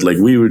if you said like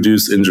we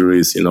reduce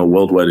injuries,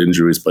 worldwide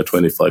injuries by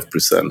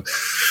 25%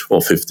 or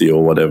 50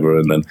 or whatever,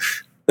 and then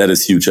that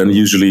is huge. And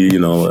usually,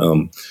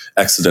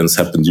 accidents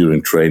happen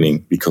during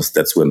training because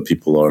that's when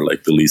people are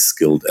like the least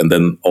skilled. And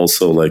then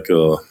also like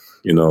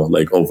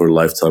over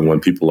lifetime when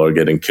people are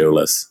getting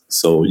careless.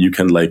 So you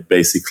can like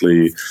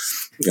basically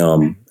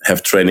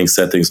have training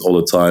settings all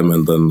the time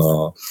and then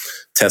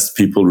test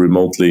people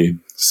remotely.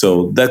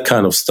 So that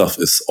kind of stuff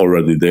is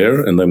already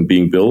there and then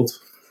being built.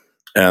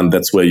 And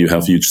that's where you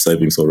have huge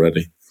savings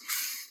already.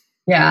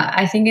 Yeah,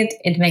 I think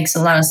it makes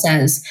a lot of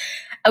sense.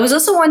 I was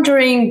also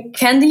wondering,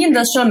 can the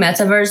industrial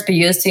metaverse be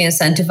used to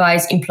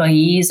incentivize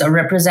employees or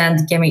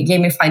represent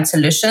gamified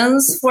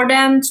solutions for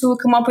them to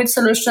come up with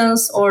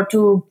solutions or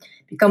to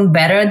become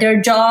better at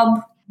their job?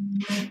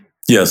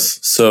 Yes.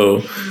 So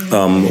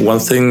one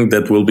thing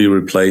that will be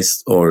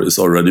replaced or is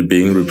already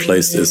being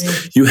replaced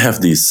is you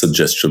have these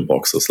suggestion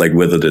boxes, like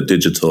whether they're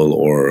digital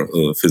or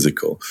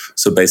physical.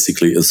 So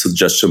basically a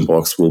suggestion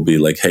box will be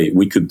like, hey,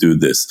 we could do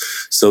this.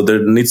 So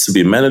there needs to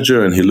be a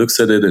manager and he looks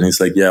at it and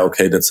he's like, yeah,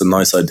 okay, that's a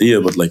nice idea,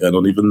 but like, I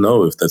don't even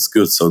know if that's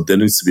good. So there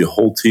needs to be a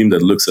whole team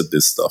that looks at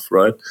this stuff,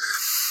 right?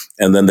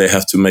 And then they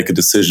have to make a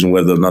decision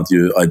whether or not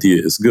your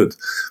idea is good.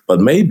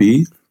 But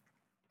maybe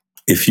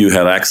if you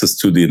had access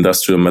to the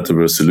industrial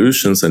metaverse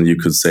solutions and you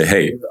could say,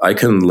 hey, I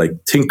can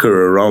like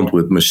tinker around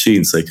with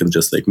machines. I can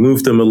just like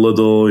move them a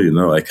little,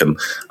 I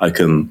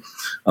can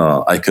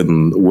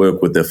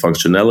work with their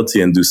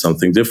functionality and do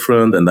something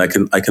different. And I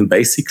can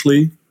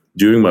basically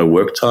during my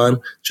work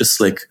time, just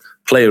like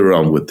play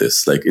around with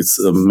this. Like it's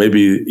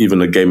maybe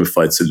even a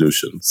gamified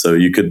solution. So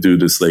you could do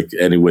this like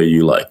any way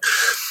you like.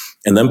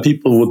 And then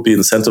people would be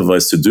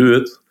incentivized to do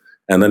it.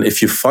 And then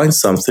if you find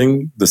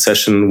something, the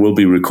session will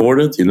be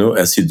recorded,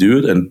 as you do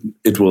it. And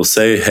it will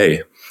say,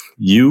 hey,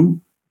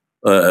 you,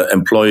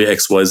 employee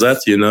XYZ,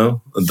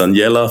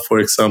 Daniela, for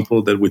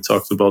example, that we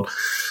talked about,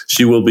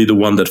 she will be the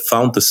one that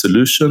found the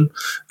solution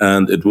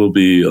and it will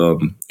be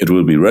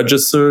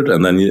registered.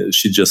 And then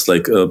she just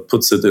like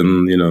puts it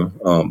in,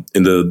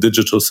 in the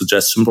digital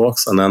suggestion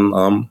box. And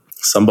then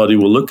somebody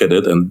will look at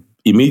it and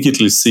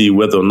immediately see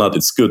whether or not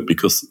it's good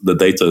because the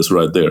data is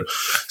right there.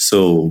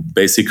 So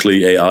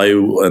basically AI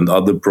and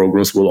other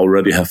programs will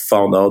already have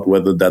found out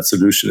whether that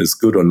solution is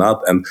good or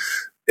not. And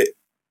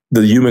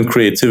the human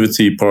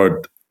creativity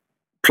part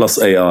plus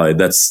AI,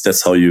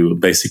 that's how you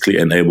basically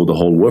enable the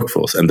whole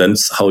workforce. And then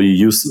it's how you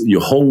use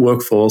your whole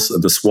workforce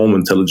and the swarm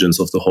intelligence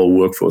of the whole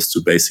workforce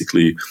to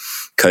basically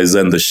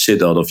Kaizen the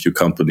shit out of your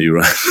company,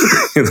 right?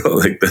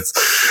 Like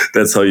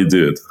that's how you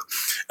do it.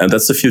 And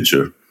that's the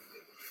future.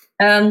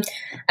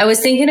 I was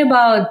thinking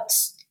about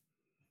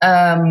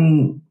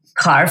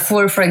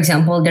Carrefour, for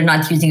example. They're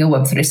not using a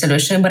Web3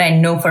 solution, but I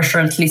know for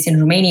sure, at least in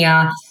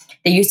Romania,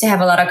 they used to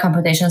have a lot of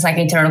competitions, like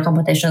internal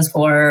competitions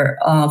for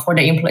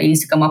the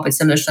employees to come up with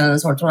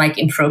solutions or to like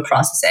improve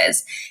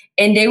processes.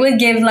 And they would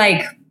give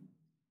like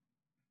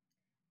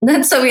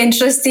not so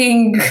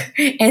interesting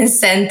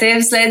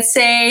incentives, let's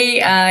say.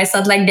 It's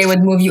not like they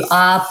would move you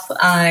up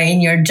in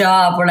your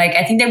job, or like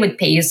I think they would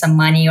pay you some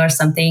money or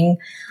something.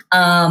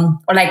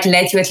 Or like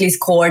let you at least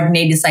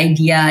coordinate this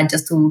idea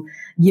just to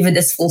give it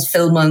this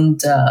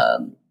fulfillment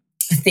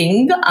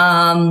thing.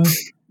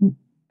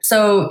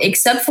 So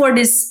except for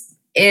this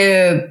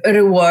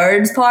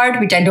rewards part,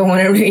 which I don't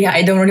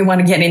really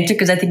want to get into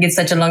because I think it's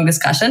such a long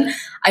discussion.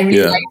 I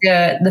really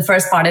like the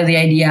first part of the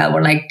idea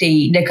where like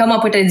they come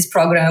up with this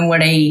program where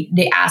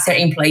they ask their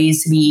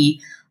employees to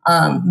be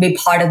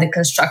part of the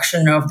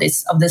construction of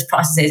this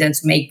processes and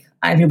to make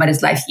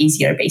everybody's life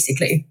easier,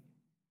 basically.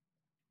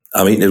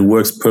 I mean, it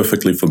works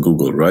perfectly for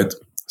Google, right?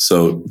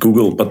 So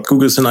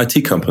Google's an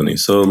IT company.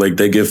 So like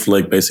they give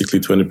like basically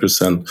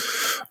 20%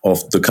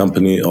 of the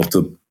company, of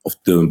the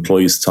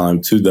employees'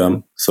 time to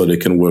them so they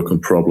can work on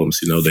problems,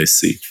 they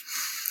see.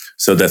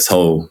 So that's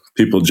how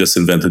people just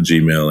invented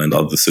Gmail and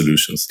other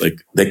solutions.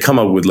 Like they come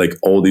up with like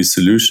all these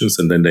solutions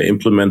and then they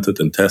implement it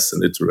and test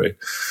and iterate.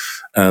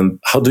 And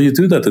how do you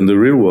do that in the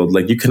real world?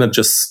 Like you cannot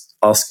just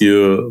ask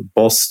your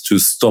boss to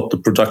stop the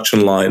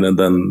production line and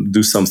then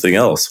do something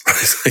else,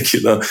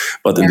 right?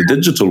 But in the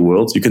digital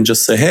world, you can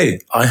just say,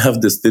 hey, I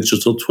have this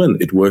digital twin.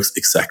 It works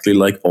exactly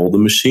like all the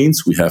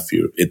machines we have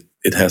here.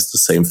 It has the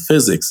same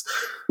physics.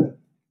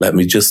 Let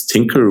me just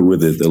tinker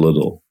with it a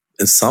little.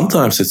 And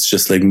sometimes it's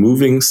just like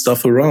moving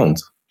stuff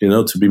around,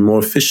 to be more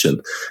efficient.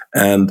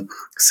 And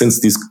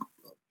since these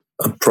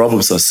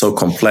problems are so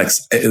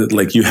complex,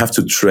 like you have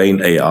to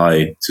train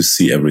AI to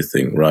see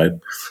everything, right?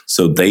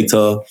 So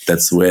data,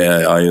 that's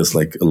where AI is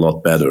like a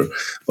lot better.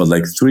 But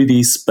like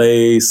 3D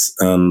space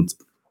and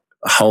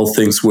how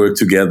things work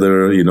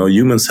together,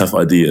 humans have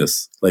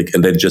ideas,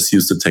 and they just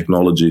use the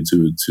technology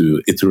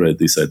to iterate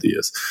these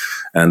ideas.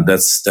 And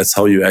that's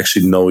how you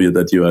actually know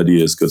that your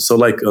idea is good. So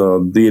like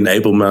the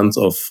enablement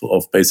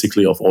of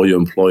basically of all your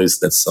employees,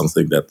 that's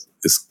something that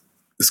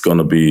is going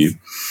to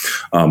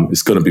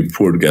be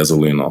poured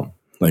gasoline on.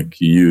 Like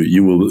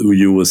you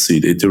will see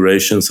the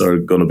iterations are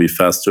going to be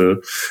faster,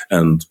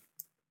 and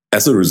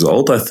as a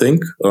result, I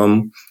think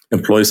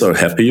employees are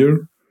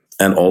happier.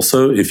 And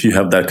also, if you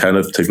have that kind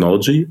of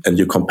technology and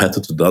your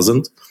competitor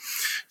doesn't,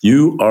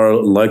 you are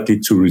likely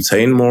to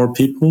retain more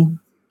people,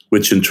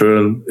 which in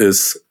turn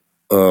is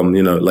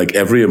like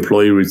every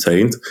employee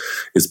retained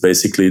is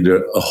basically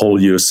a whole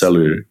year's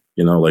salary.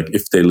 Like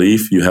if they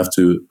leave, you have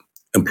to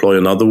employ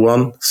another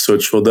one,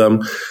 search for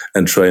them,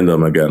 and train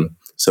them again.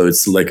 So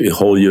it's like a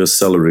whole year's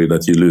salary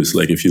that you lose.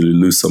 Like if you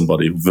lose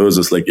somebody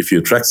versus like if you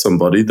attract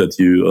somebody that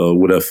you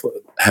would have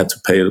had to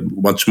pay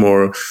much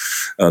more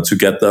to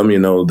get them,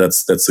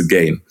 that's a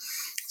gain.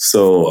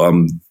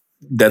 So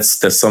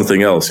that's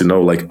something else,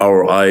 like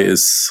ROI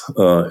is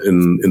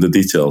in the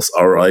details.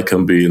 ROI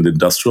can be in the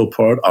industrial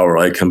part.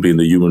 ROI can be in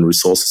the human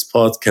resources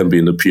part, can be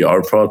in the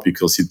PR part,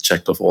 because you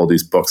checked off all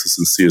these boxes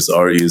in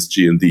CSR,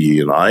 ESG, and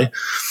DE&I.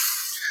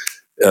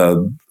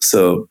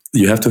 So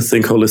you have to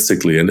think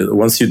holistically, and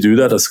once you do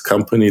that as a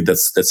company,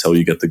 that's how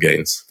you get the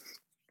gains.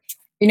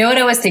 You know what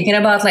I was thinking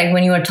about? Like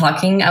when you were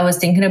talking, I was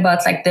thinking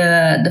about like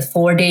the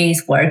 4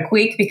 days work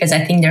week, because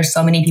I think there's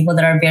so many people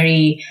that are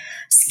very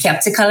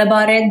skeptical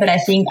about it. But I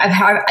think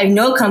I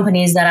know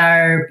companies that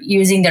are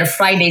using their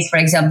Fridays, for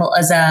example,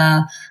 as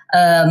a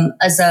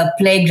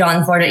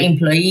playground for their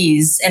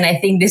employees, and I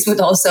think this would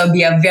also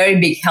be a very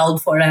big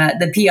help for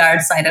the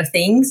PR side of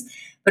things.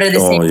 But at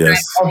the same time,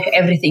 of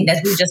everything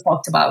that we just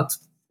talked about.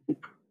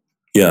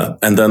 Yeah,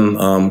 and then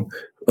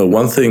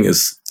one thing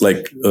is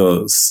like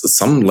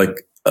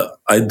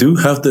I do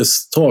have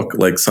this talk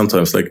like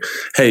sometimes like,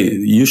 hey,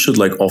 you should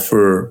like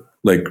offer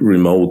like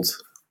remote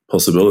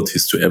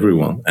possibilities to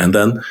everyone, and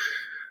then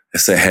I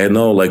say, hey,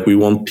 no, like we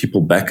want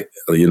people back,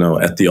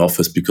 at the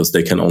office, because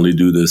they can only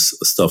do this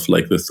stuff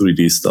like the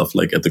 3D stuff,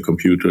 like at the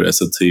computer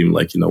as a team,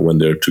 like when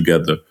they're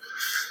together.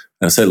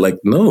 And I said, like,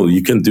 no,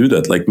 you can do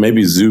that. Like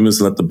maybe Zoom is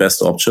not the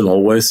best option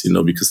always,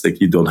 because like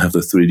you don't have the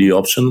 3D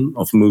option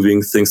of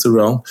moving things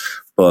around.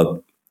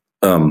 But,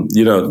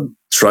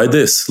 try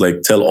this,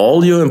 like tell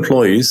all your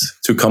employees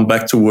to come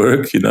back to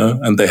work,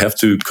 and they have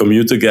to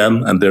commute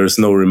again, and there is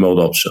no remote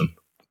option.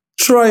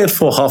 Try it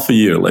for half a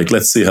year. Like,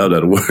 let's see how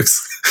that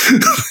works.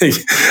 Like,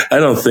 I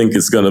don't think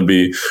it's going to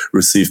be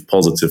received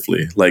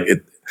positively. Like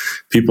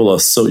people are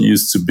so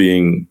used to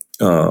being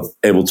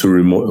able to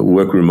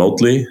work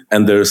remotely,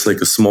 and there's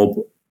like a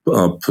small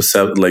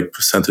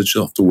percentage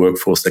of the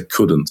workforce that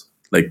couldn't,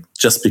 like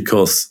just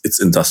because it's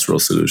industrial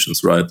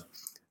solutions, right?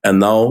 And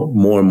now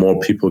more and more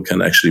people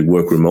can actually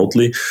work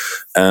remotely,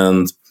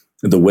 and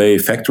the way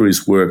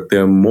factories work,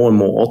 they're more and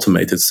more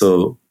automated.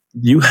 So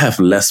you have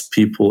less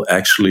people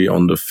actually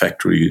on the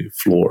factory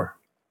floor.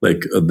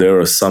 Like there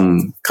are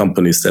some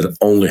companies that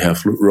only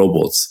have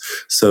robots.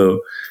 So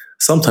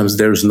sometimes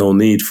there's no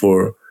need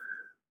for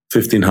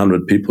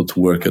 1,500 people to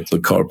work at the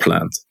car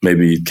plant.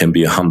 Maybe it can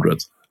be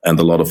 100, and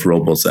a lot of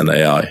robots and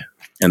AI.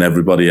 And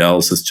everybody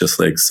else is just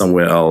like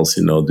somewhere else,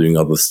 doing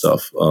other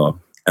stuff.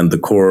 And the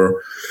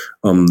core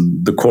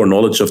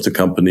knowledge of the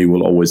company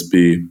will always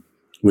be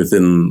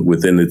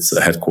within its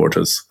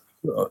headquarters,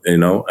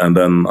 and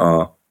then,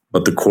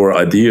 but the core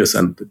ideas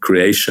and the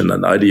creation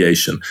and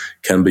ideation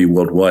can be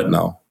worldwide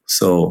now.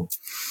 So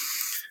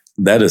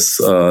that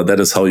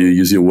is how you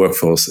use your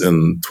workforce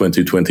in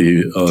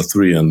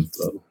 2023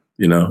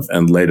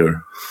 and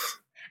later.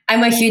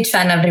 I'm a huge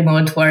fan of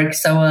remote work,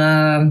 so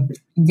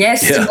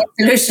yes, to that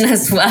solution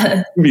as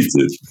well. Me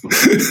too.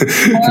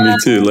 Me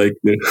too. Like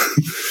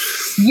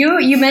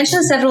you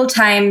mentioned several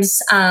times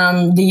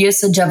the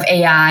usage of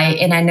AI,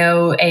 and I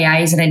know AI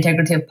is an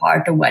integrative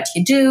part of what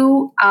you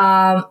do.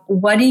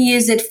 What do you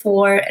use it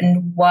for,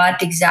 and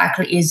what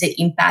exactly is the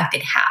impact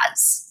it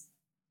has?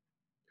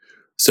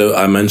 So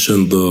I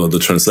mentioned the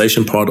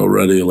translation part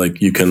already.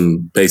 Like you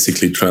can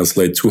basically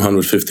translate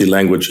 250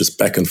 languages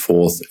back and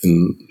forth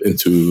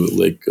into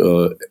like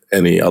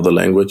any other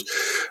language.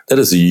 That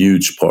is a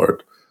huge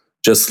part.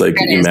 Just like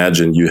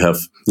imagine you have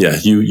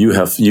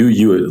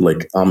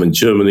like I'm in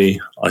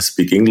Germany, I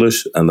speak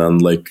English, and then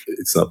like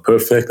it's not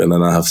perfect, and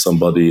then I have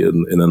somebody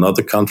in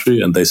another country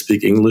and they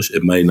speak English.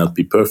 It may not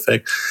be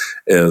perfect.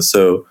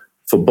 So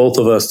for both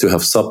of us to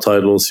have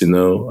subtitles,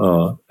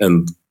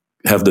 and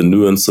have the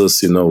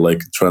nuances,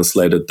 like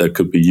translated, that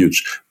could be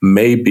huge.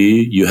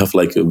 Maybe you have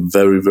like a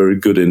very, very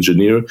good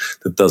engineer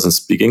that doesn't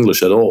speak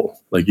English at all.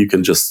 Like you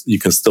can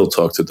still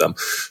talk to them.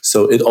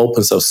 So it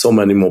opens up so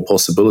many more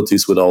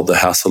possibilities without the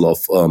hassle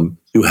of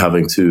you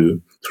having to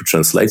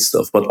translate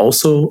stuff, but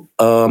also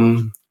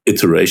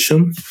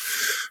iteration.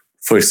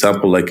 For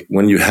example, like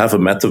when you have a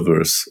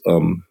metaverse,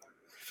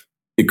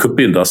 it could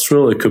be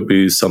industrial, it could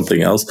be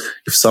something else.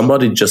 If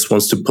somebody just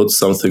wants to put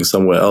something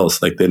somewhere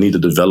else, like they need a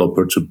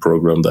developer to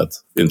program that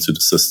into the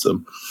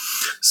system.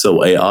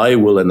 So AI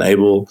will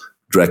enable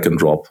drag and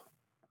drop,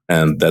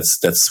 and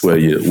that's where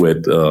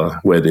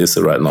it is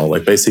right now.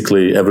 Like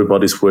basically,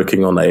 everybody's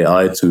working on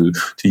AI to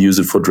use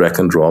it for drag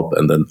and drop,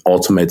 and then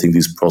automating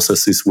these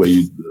processes where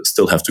you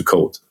still have to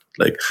code.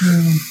 Like.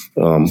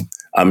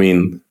 I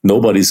mean,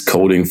 nobody's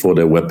coding for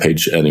their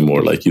webpage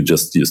anymore. Like you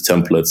just use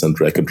templates and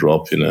drag and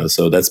drop,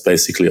 So that's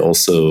basically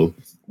also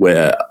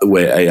where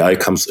AI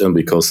comes in,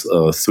 because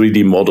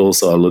 3D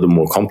models are a little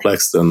more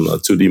complex than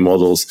 2D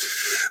models,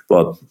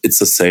 but it's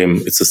the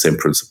same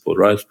principle,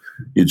 right?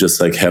 You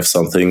just like have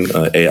something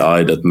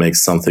AI that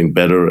makes something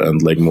better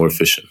and like more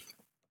efficient.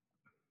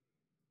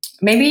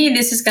 maybe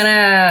this is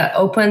gonna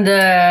open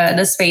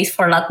the space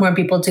for a lot more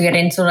people to get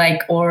into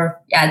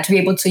to be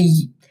able to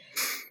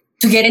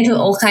get into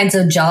all kinds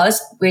of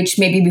jobs, which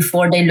maybe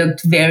before they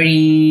looked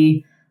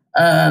very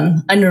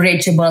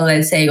unreachable,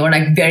 let's say, or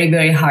like very,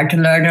 very hard to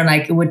learn, or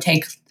like it would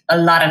take a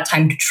lot of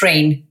time to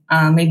train.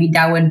 Maybe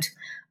that would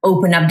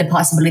open up the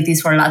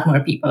possibilities for a lot more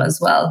people as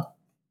well.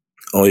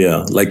 Oh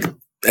yeah, like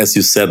as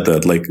you said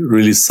that, like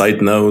really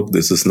side note,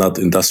 this is not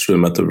industrial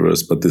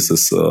metaverse, but this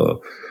is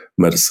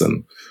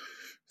medicine.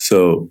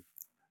 So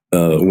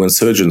when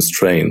surgeons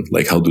train,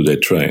 like how do they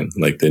train?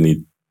 Like they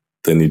need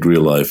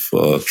real life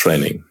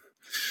training.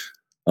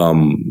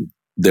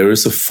 There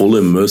is a full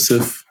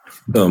immersive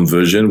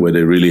version where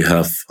they really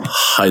have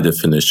high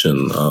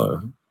definition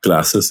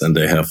glasses, and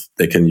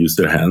they can use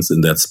their hands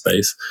in that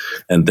space,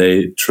 and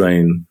they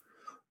train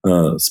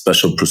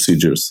special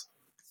procedures,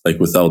 like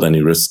without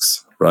any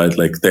risks, right?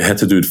 Like they had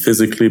to do it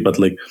physically, but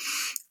like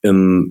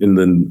in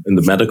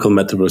the medical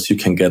metaverse, you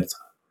can get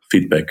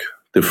feedback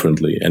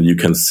differently, and you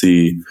can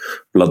see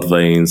blood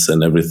veins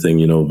and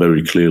everything,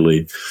 very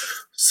clearly.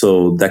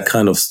 So that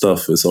kind of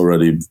stuff is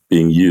already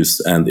being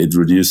used, and it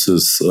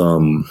reduces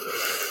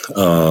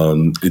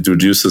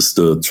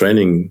the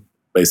training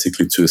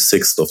basically to a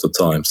sixth of the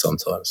time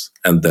sometimes,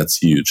 and that's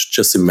huge.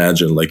 Just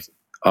imagine, like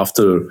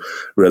after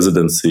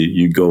residency,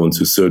 you go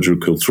into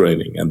surgical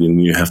training, and then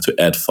you have to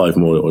add 5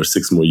 more or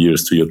 6 more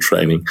years to your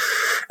training,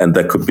 and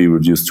that could be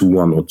reduced to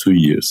 1 or 2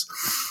 years.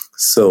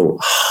 So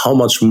how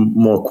much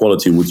more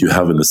quality would you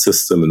have in the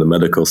system, in the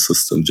medical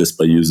system, just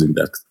by using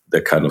that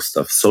kind of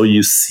stuff? So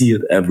you see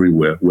it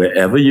everywhere,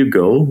 wherever you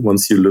go.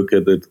 Once you look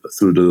at it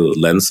through the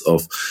lens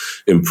of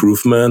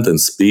improvement and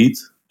speed,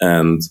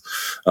 and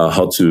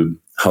how to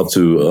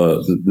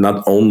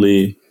not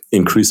only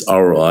increase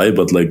ROI,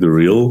 but like the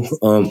real,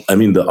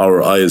 the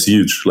ROI is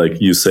huge.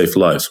 Like you save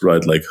lives,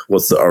 right? Like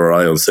what's the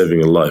ROI on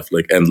saving a life?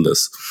 Like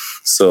endless.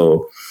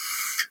 So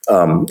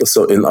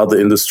in other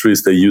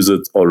industries, they use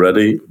it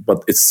already,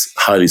 but it's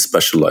highly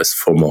specialized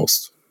for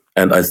most.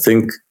 And I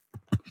think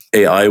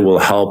AI will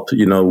help,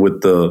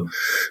 with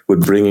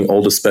bringing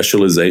all the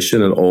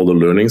specialization and all the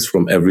learnings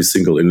from every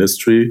single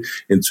industry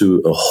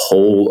into a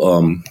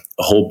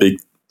whole big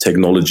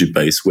technology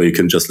base where you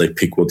can just like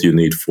pick what you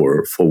need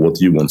for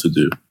what you want to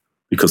do.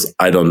 Because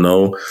I don't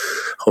know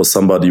how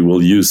somebody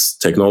will use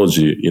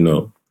technology,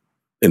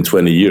 in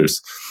 20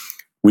 years.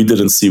 We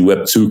didn't see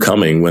Web 2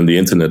 coming when the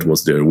internet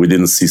was there. We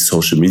didn't see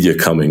social media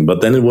coming,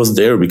 but then it was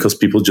there because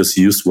people just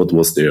used what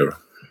was there.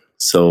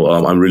 So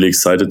I'm really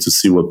excited to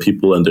see what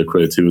people and their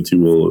creativity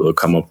will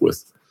come up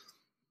with.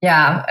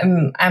 Yeah,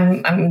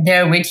 I'm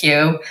there with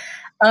you.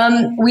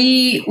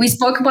 We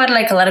spoke about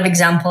like a lot of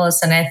examples,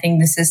 and I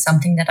think this is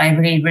something that I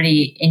really,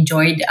 really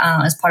enjoyed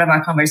as part of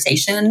our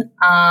conversation.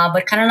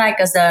 But kind of like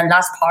as the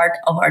last part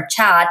of our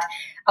chat,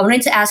 I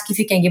wanted to ask if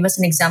you can give us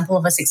an example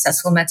of a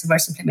successful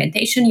metaverse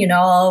implementation you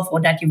know of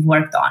or that you've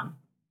worked on.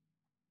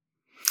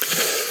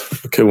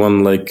 Okay,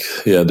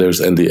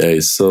 there's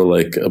NDAs. So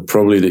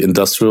probably the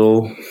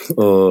industrial,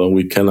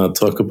 we cannot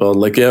talk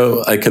about.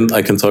 I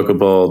can talk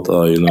about,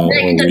 You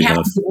don't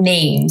have to give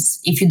names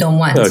if you don't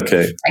want.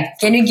 Okay.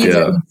 Can you give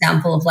an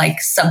example of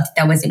something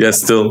that was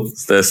important? Yeah,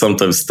 there's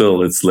sometimes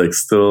it's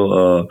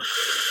still.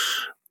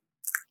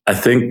 I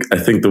think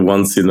the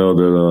ones that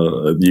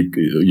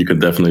you can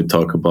definitely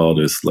talk about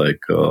is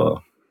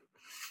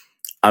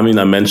I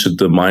mentioned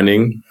the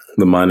mining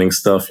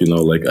stuff.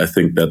 I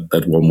think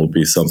that one will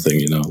be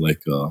something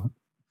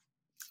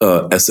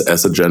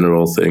as a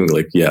general thing.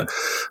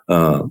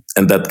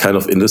 And that kind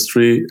of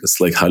industry is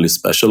highly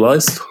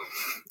specialized,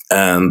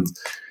 and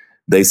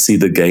they see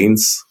the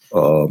gains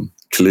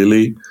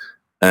clearly.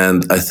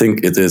 And I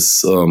think it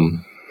is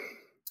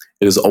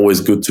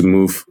always good to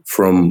move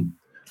from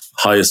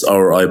highest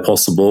ROI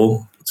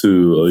possible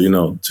to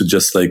to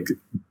just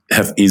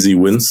have easy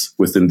wins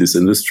within this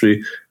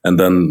industry, and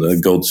then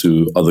go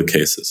to other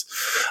cases.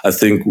 I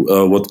think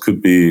what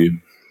could be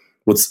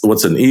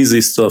what's an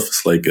easy stuff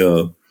is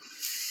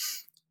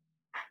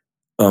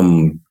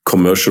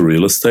commercial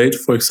real estate,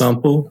 for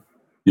example.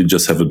 You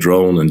just have a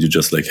drone and you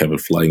just have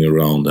it flying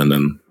around, and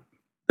then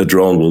the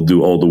drone will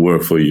do all the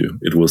work for you.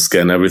 It will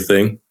scan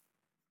everything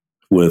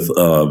with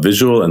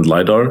visual and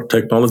LiDAR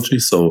technology.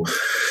 So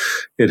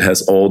it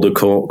has all the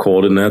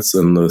coordinates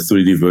and the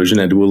 3D version,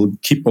 and it will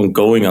keep on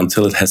going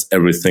until it has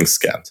everything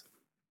scanned.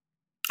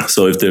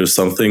 So if there's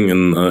something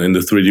in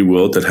the 3D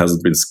world that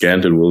hasn't been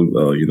scanned, it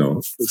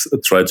will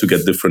try to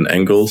get different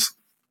angles.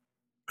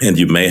 And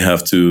you may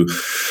have to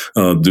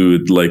do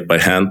it by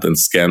hand and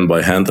scan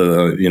by hand,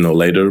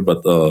 later.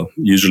 But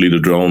usually the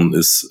drone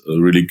is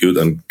really good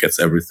and gets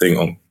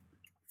everything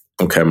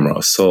on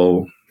camera.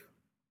 So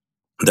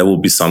that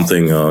will be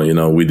something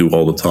we do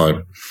all the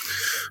time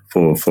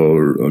for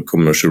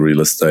commercial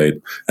real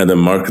estate, and then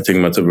marketing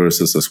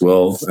metaverses as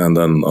well. And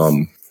then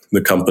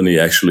the company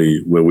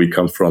actually where we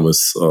come from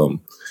is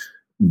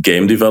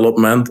game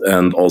development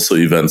and also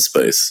event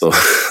space. So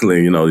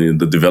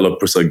the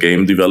developers are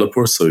game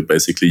developers. So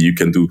basically you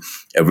can do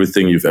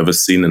everything you've ever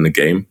seen in a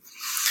game,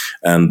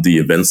 and the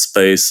event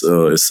space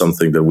is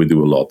something that we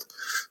do a lot.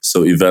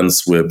 So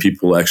events where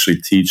people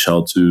actually teach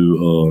how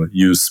to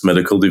use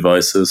medical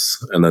devices,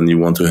 and then you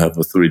want to have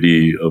a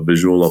 3D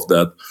visual of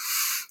that.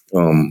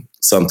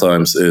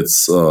 Sometimes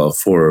it's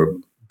for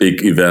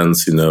big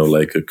events,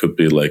 like it could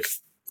be like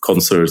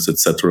concerts,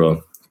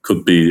 etc.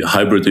 Could be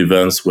hybrid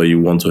events where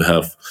you want to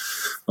have,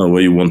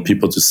 where you want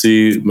people to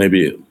see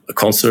maybe a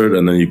concert,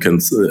 and then you can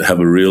have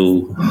a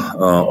real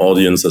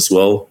audience as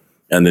well,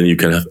 and then you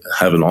can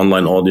have an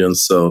online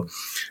audience. So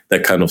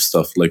that kind of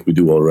stuff, like we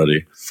do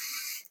already.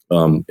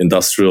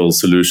 Industrial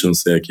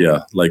solutions,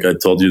 like I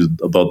told you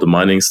about the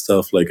mining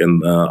stuff, like,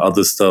 and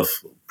other stuff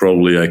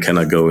probably I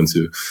cannot go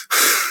into.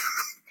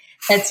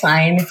 That's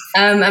fine.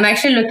 I'm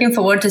actually looking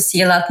forward to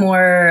see a lot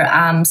more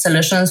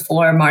solutions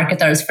for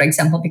marketers, for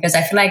example, because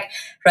I feel like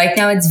right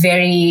now it's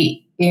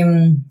very,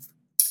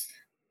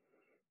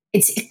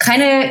 it's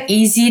kind of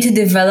easy to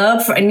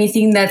develop for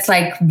anything that's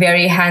like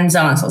very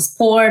hands-on. So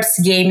sports,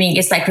 gaming,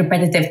 it's like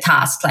repetitive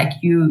tasks. Like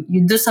you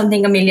do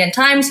something a million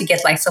times, you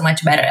get like so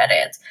much better at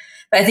it.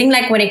 But I think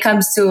like when it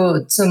comes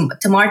to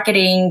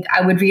marketing, I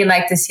would really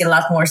like to see a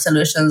lot more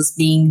solutions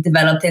being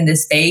developed in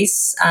this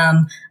space.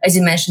 As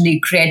you mentioned, the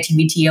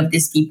creativity of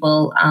these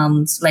people.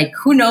 So like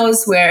who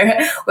knows where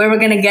we're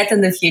gonna get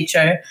in the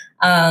future.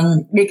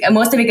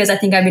 Mostly because I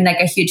think I've been like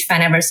a huge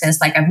fan ever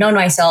since like I've known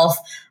myself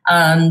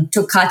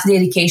to cut the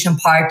education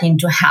part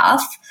into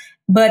half.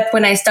 But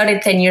when I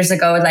started 10 years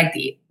ago, like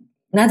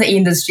not the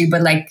industry,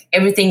 but like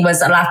everything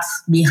was a lot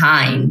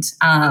behind.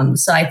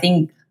 So I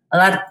think a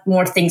lot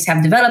more things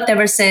have developed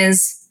ever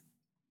since.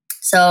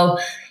 So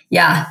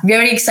yeah,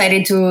 very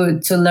excited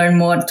to learn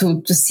more,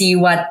 to see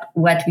what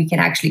we can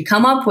actually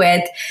come up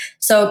with.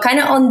 So kind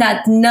of on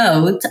that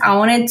note, I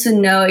wanted to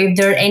know if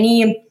there are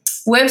any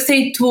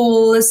Web3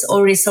 tools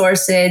or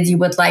resources you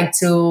would like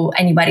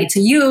anybody to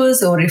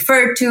use or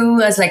refer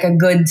to as like a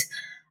good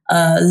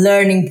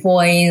learning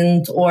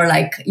point or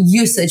like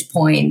usage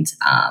point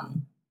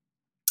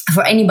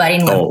for anybody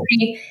in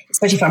Web3,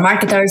 especially for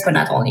marketers, but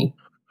not only.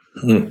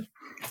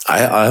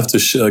 I have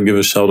to give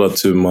a shout out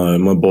to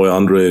my boy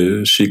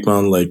Andre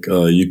Schickman. Like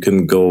you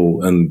can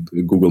go and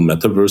Google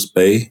Metaverse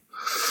Bay.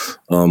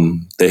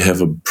 They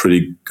have a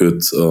pretty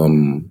good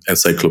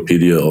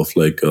encyclopedia of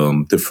like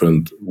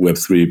different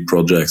Web3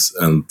 projects,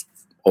 and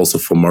also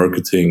for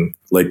marketing.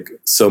 Like,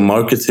 so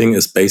marketing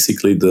is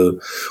basically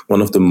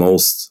one of the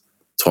most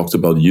talked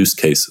about use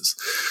cases,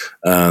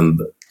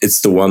 and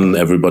it's the one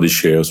everybody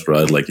shares,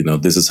 right? Like,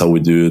 this is how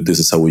we do it. This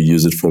is how we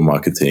use it for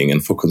marketing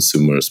and for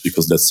consumers,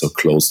 because that's so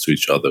close to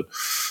each other.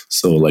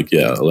 So like,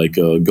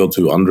 go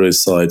to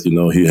Andre's site,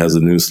 he has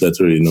a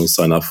newsletter,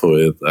 sign up for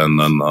it, and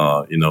then,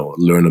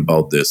 learn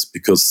about this,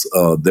 because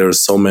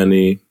there's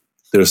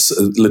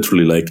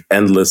literally like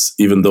endless,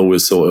 even though we're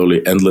so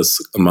early, endless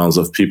amounts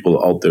of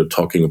people out there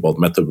talking about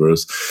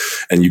Metaverse.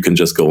 And you can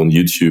just go on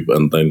YouTube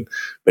and then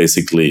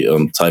basically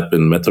type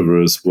in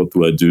Metaverse, what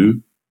do I do?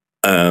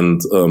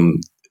 And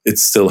it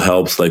still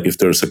helps, like if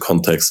there's a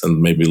context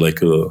and maybe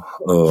like a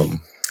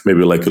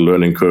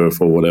learning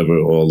curve or whatever,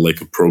 or like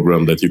a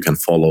program that you can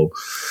follow.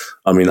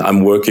 I mean,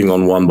 I'm working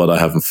on one, but I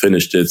haven't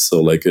finished it.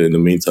 So like in the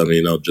meantime,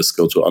 just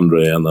go to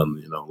Andre and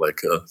then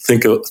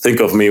think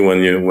of me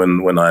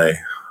when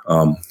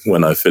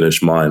I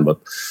finish mine. But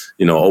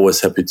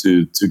always happy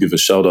to give a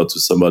shout out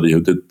to somebody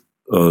who did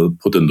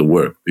put in the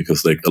work,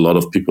 because like a lot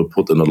of people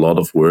put in a lot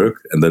of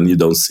work and then you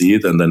don't see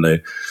it, and then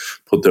they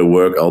put their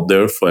work out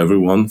there for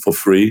everyone for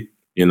free,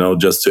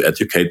 just to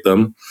educate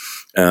them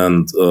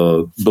and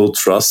build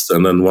trust.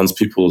 And then once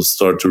people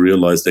start to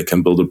realize they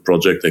can build a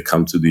project, they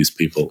come to these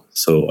people.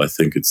 So I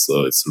think it's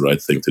the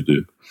right thing to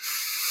do.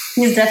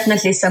 He's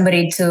definitely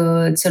somebody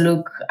to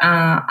look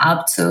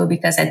up to,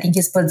 because I think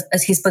he's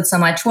put so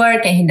much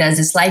work, and he does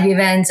his live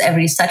events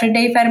every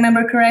Saturday, if I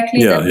remember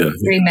correctly.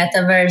 Free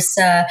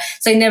Metaverse.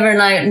 So you never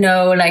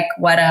know like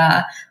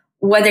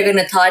what they're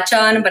going to touch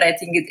on, but I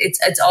think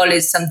it's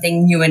always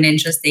something new and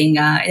interesting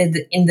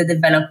in the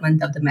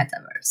development of the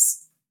Metaverse.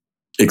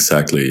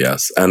 Exactly,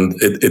 yes. And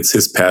it's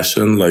his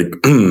passion, like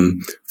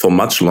for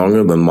much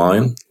longer than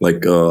mine.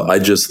 Like I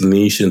just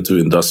niche into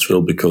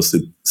industrial because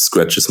it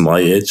scratches my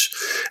itch.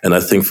 And I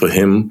think for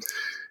him,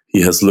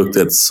 he has looked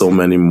at so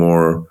many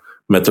more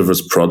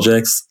Metaverse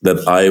projects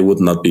that I would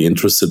not be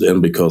interested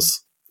in,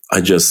 because I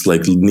just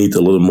like need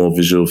a little more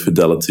visual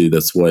fidelity.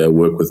 That's why I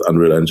work with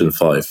Unreal Engine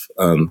 5.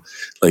 And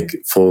like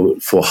for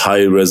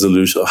high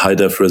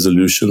def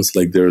resolutions,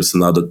 like there's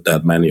not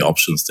that many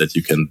options that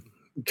you can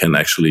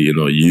actually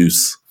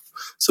use.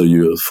 So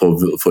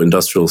for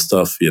industrial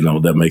stuff,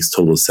 that makes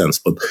total sense.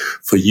 But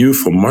for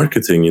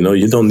marketing,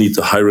 you don't need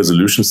the high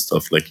resolution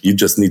stuff. Like you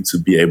just need to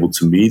be able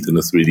to meet in a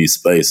 3D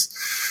space.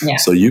 Yeah.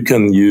 So you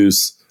can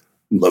use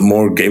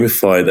more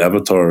gamified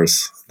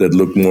avatars that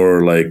look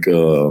more like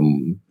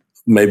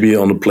maybe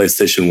on a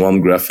PlayStation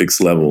 1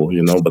 graphics level,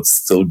 but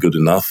still good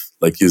enough.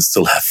 Like you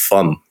still have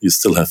fun.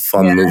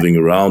 Moving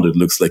around. It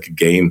looks like a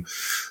game.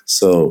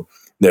 So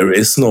there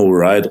is no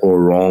right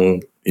or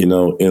wrong,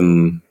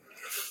 in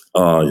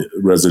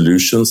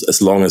resolutions,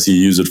 as long as you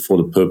use it for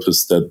the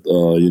purpose that,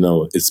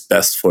 it's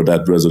best for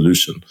that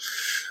resolution.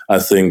 I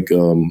think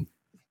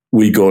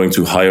we going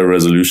to higher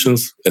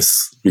resolutions,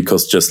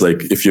 because just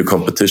like if your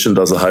competition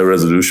does a high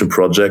resolution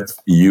project,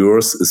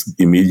 yours is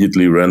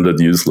immediately rendered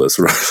useless,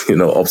 right?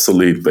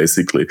 Obsolete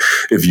basically.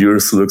 If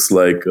yours looks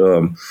like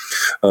a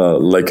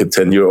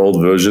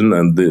 10-year-old version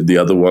and the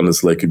other one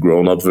is like a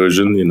grown-up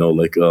version,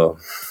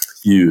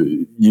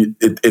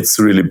 it's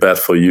really bad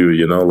for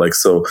you,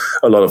 so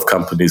a lot of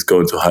companies go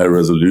into high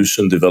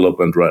resolution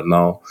development right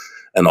now.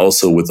 And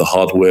also with the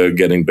hardware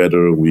getting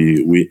better,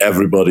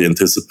 everybody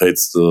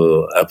anticipates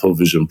the Apple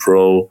Vision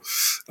Pro.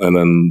 And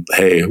then,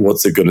 hey,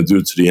 what's it going to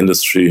do to the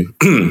industry?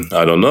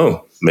 I don't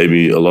know.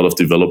 Maybe a lot of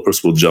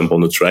developers will jump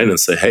on the train and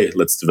say, hey,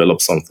 let's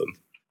develop something.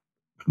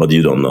 But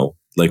you don't know.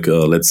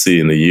 Let's see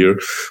in a year.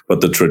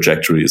 But the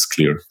trajectory is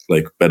clear,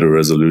 like better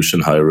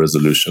resolution, higher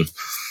resolution.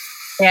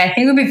 Yeah, I think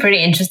it would be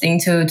pretty interesting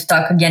to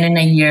talk again in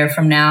a year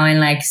from now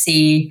and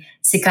see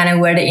kind of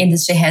where the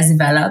industry has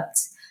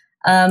developed.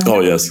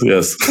 Yes.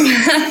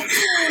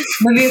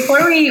 But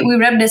before we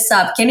wrap this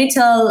up, can you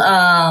tell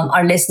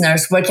our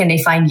listeners where can they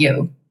find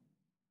you?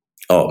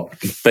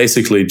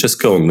 Basically,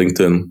 just go on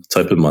LinkedIn,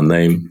 type in my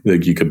name.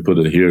 You can put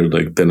it here,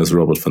 like Dennis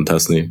Robert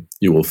Fantasny.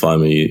 You will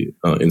find me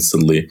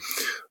instantly.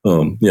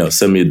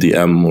 Send me a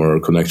DM or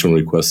a connection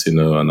request, and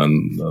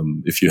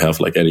then if you have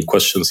any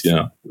questions,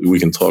 we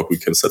can talk. We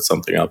can set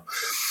something up.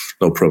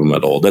 No problem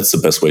at all. That's the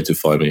best way to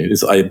find me.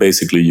 I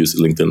basically use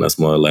LinkedIn as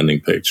my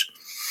landing page.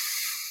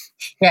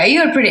 Yeah,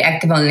 you are pretty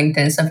active on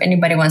LinkedIn. So if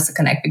anybody wants to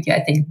connect with you, I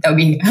think that would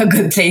be a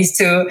good place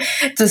to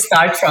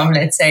start from,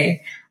 let's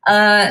say.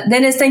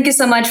 Dennis, thank you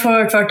so much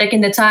for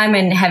taking the time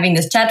and having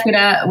this chat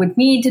with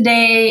me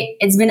today.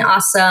 It's been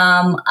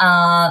awesome.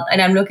 And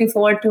I'm looking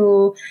forward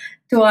to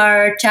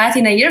our chat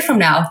in a year from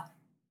now.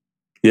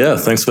 Yeah,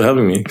 thanks for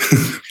having me.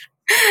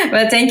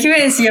 Well, thank you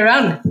and see you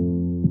around.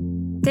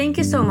 Thank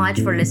you so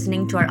much for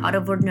listening to our Out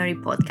of Ordinary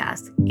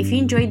podcast. If you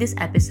enjoyed this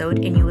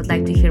episode and you would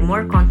like to hear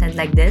more content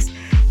like this,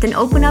 then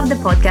open up the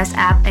podcast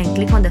app and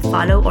click on the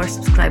follow or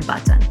subscribe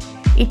button.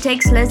 It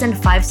takes less than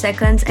 5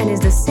 seconds and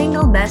is the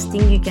single best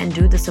thing you can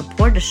do to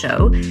support the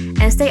show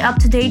and stay up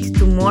to date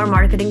to more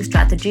marketing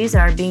strategies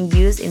that are being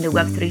used in the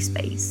Web3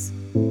 space.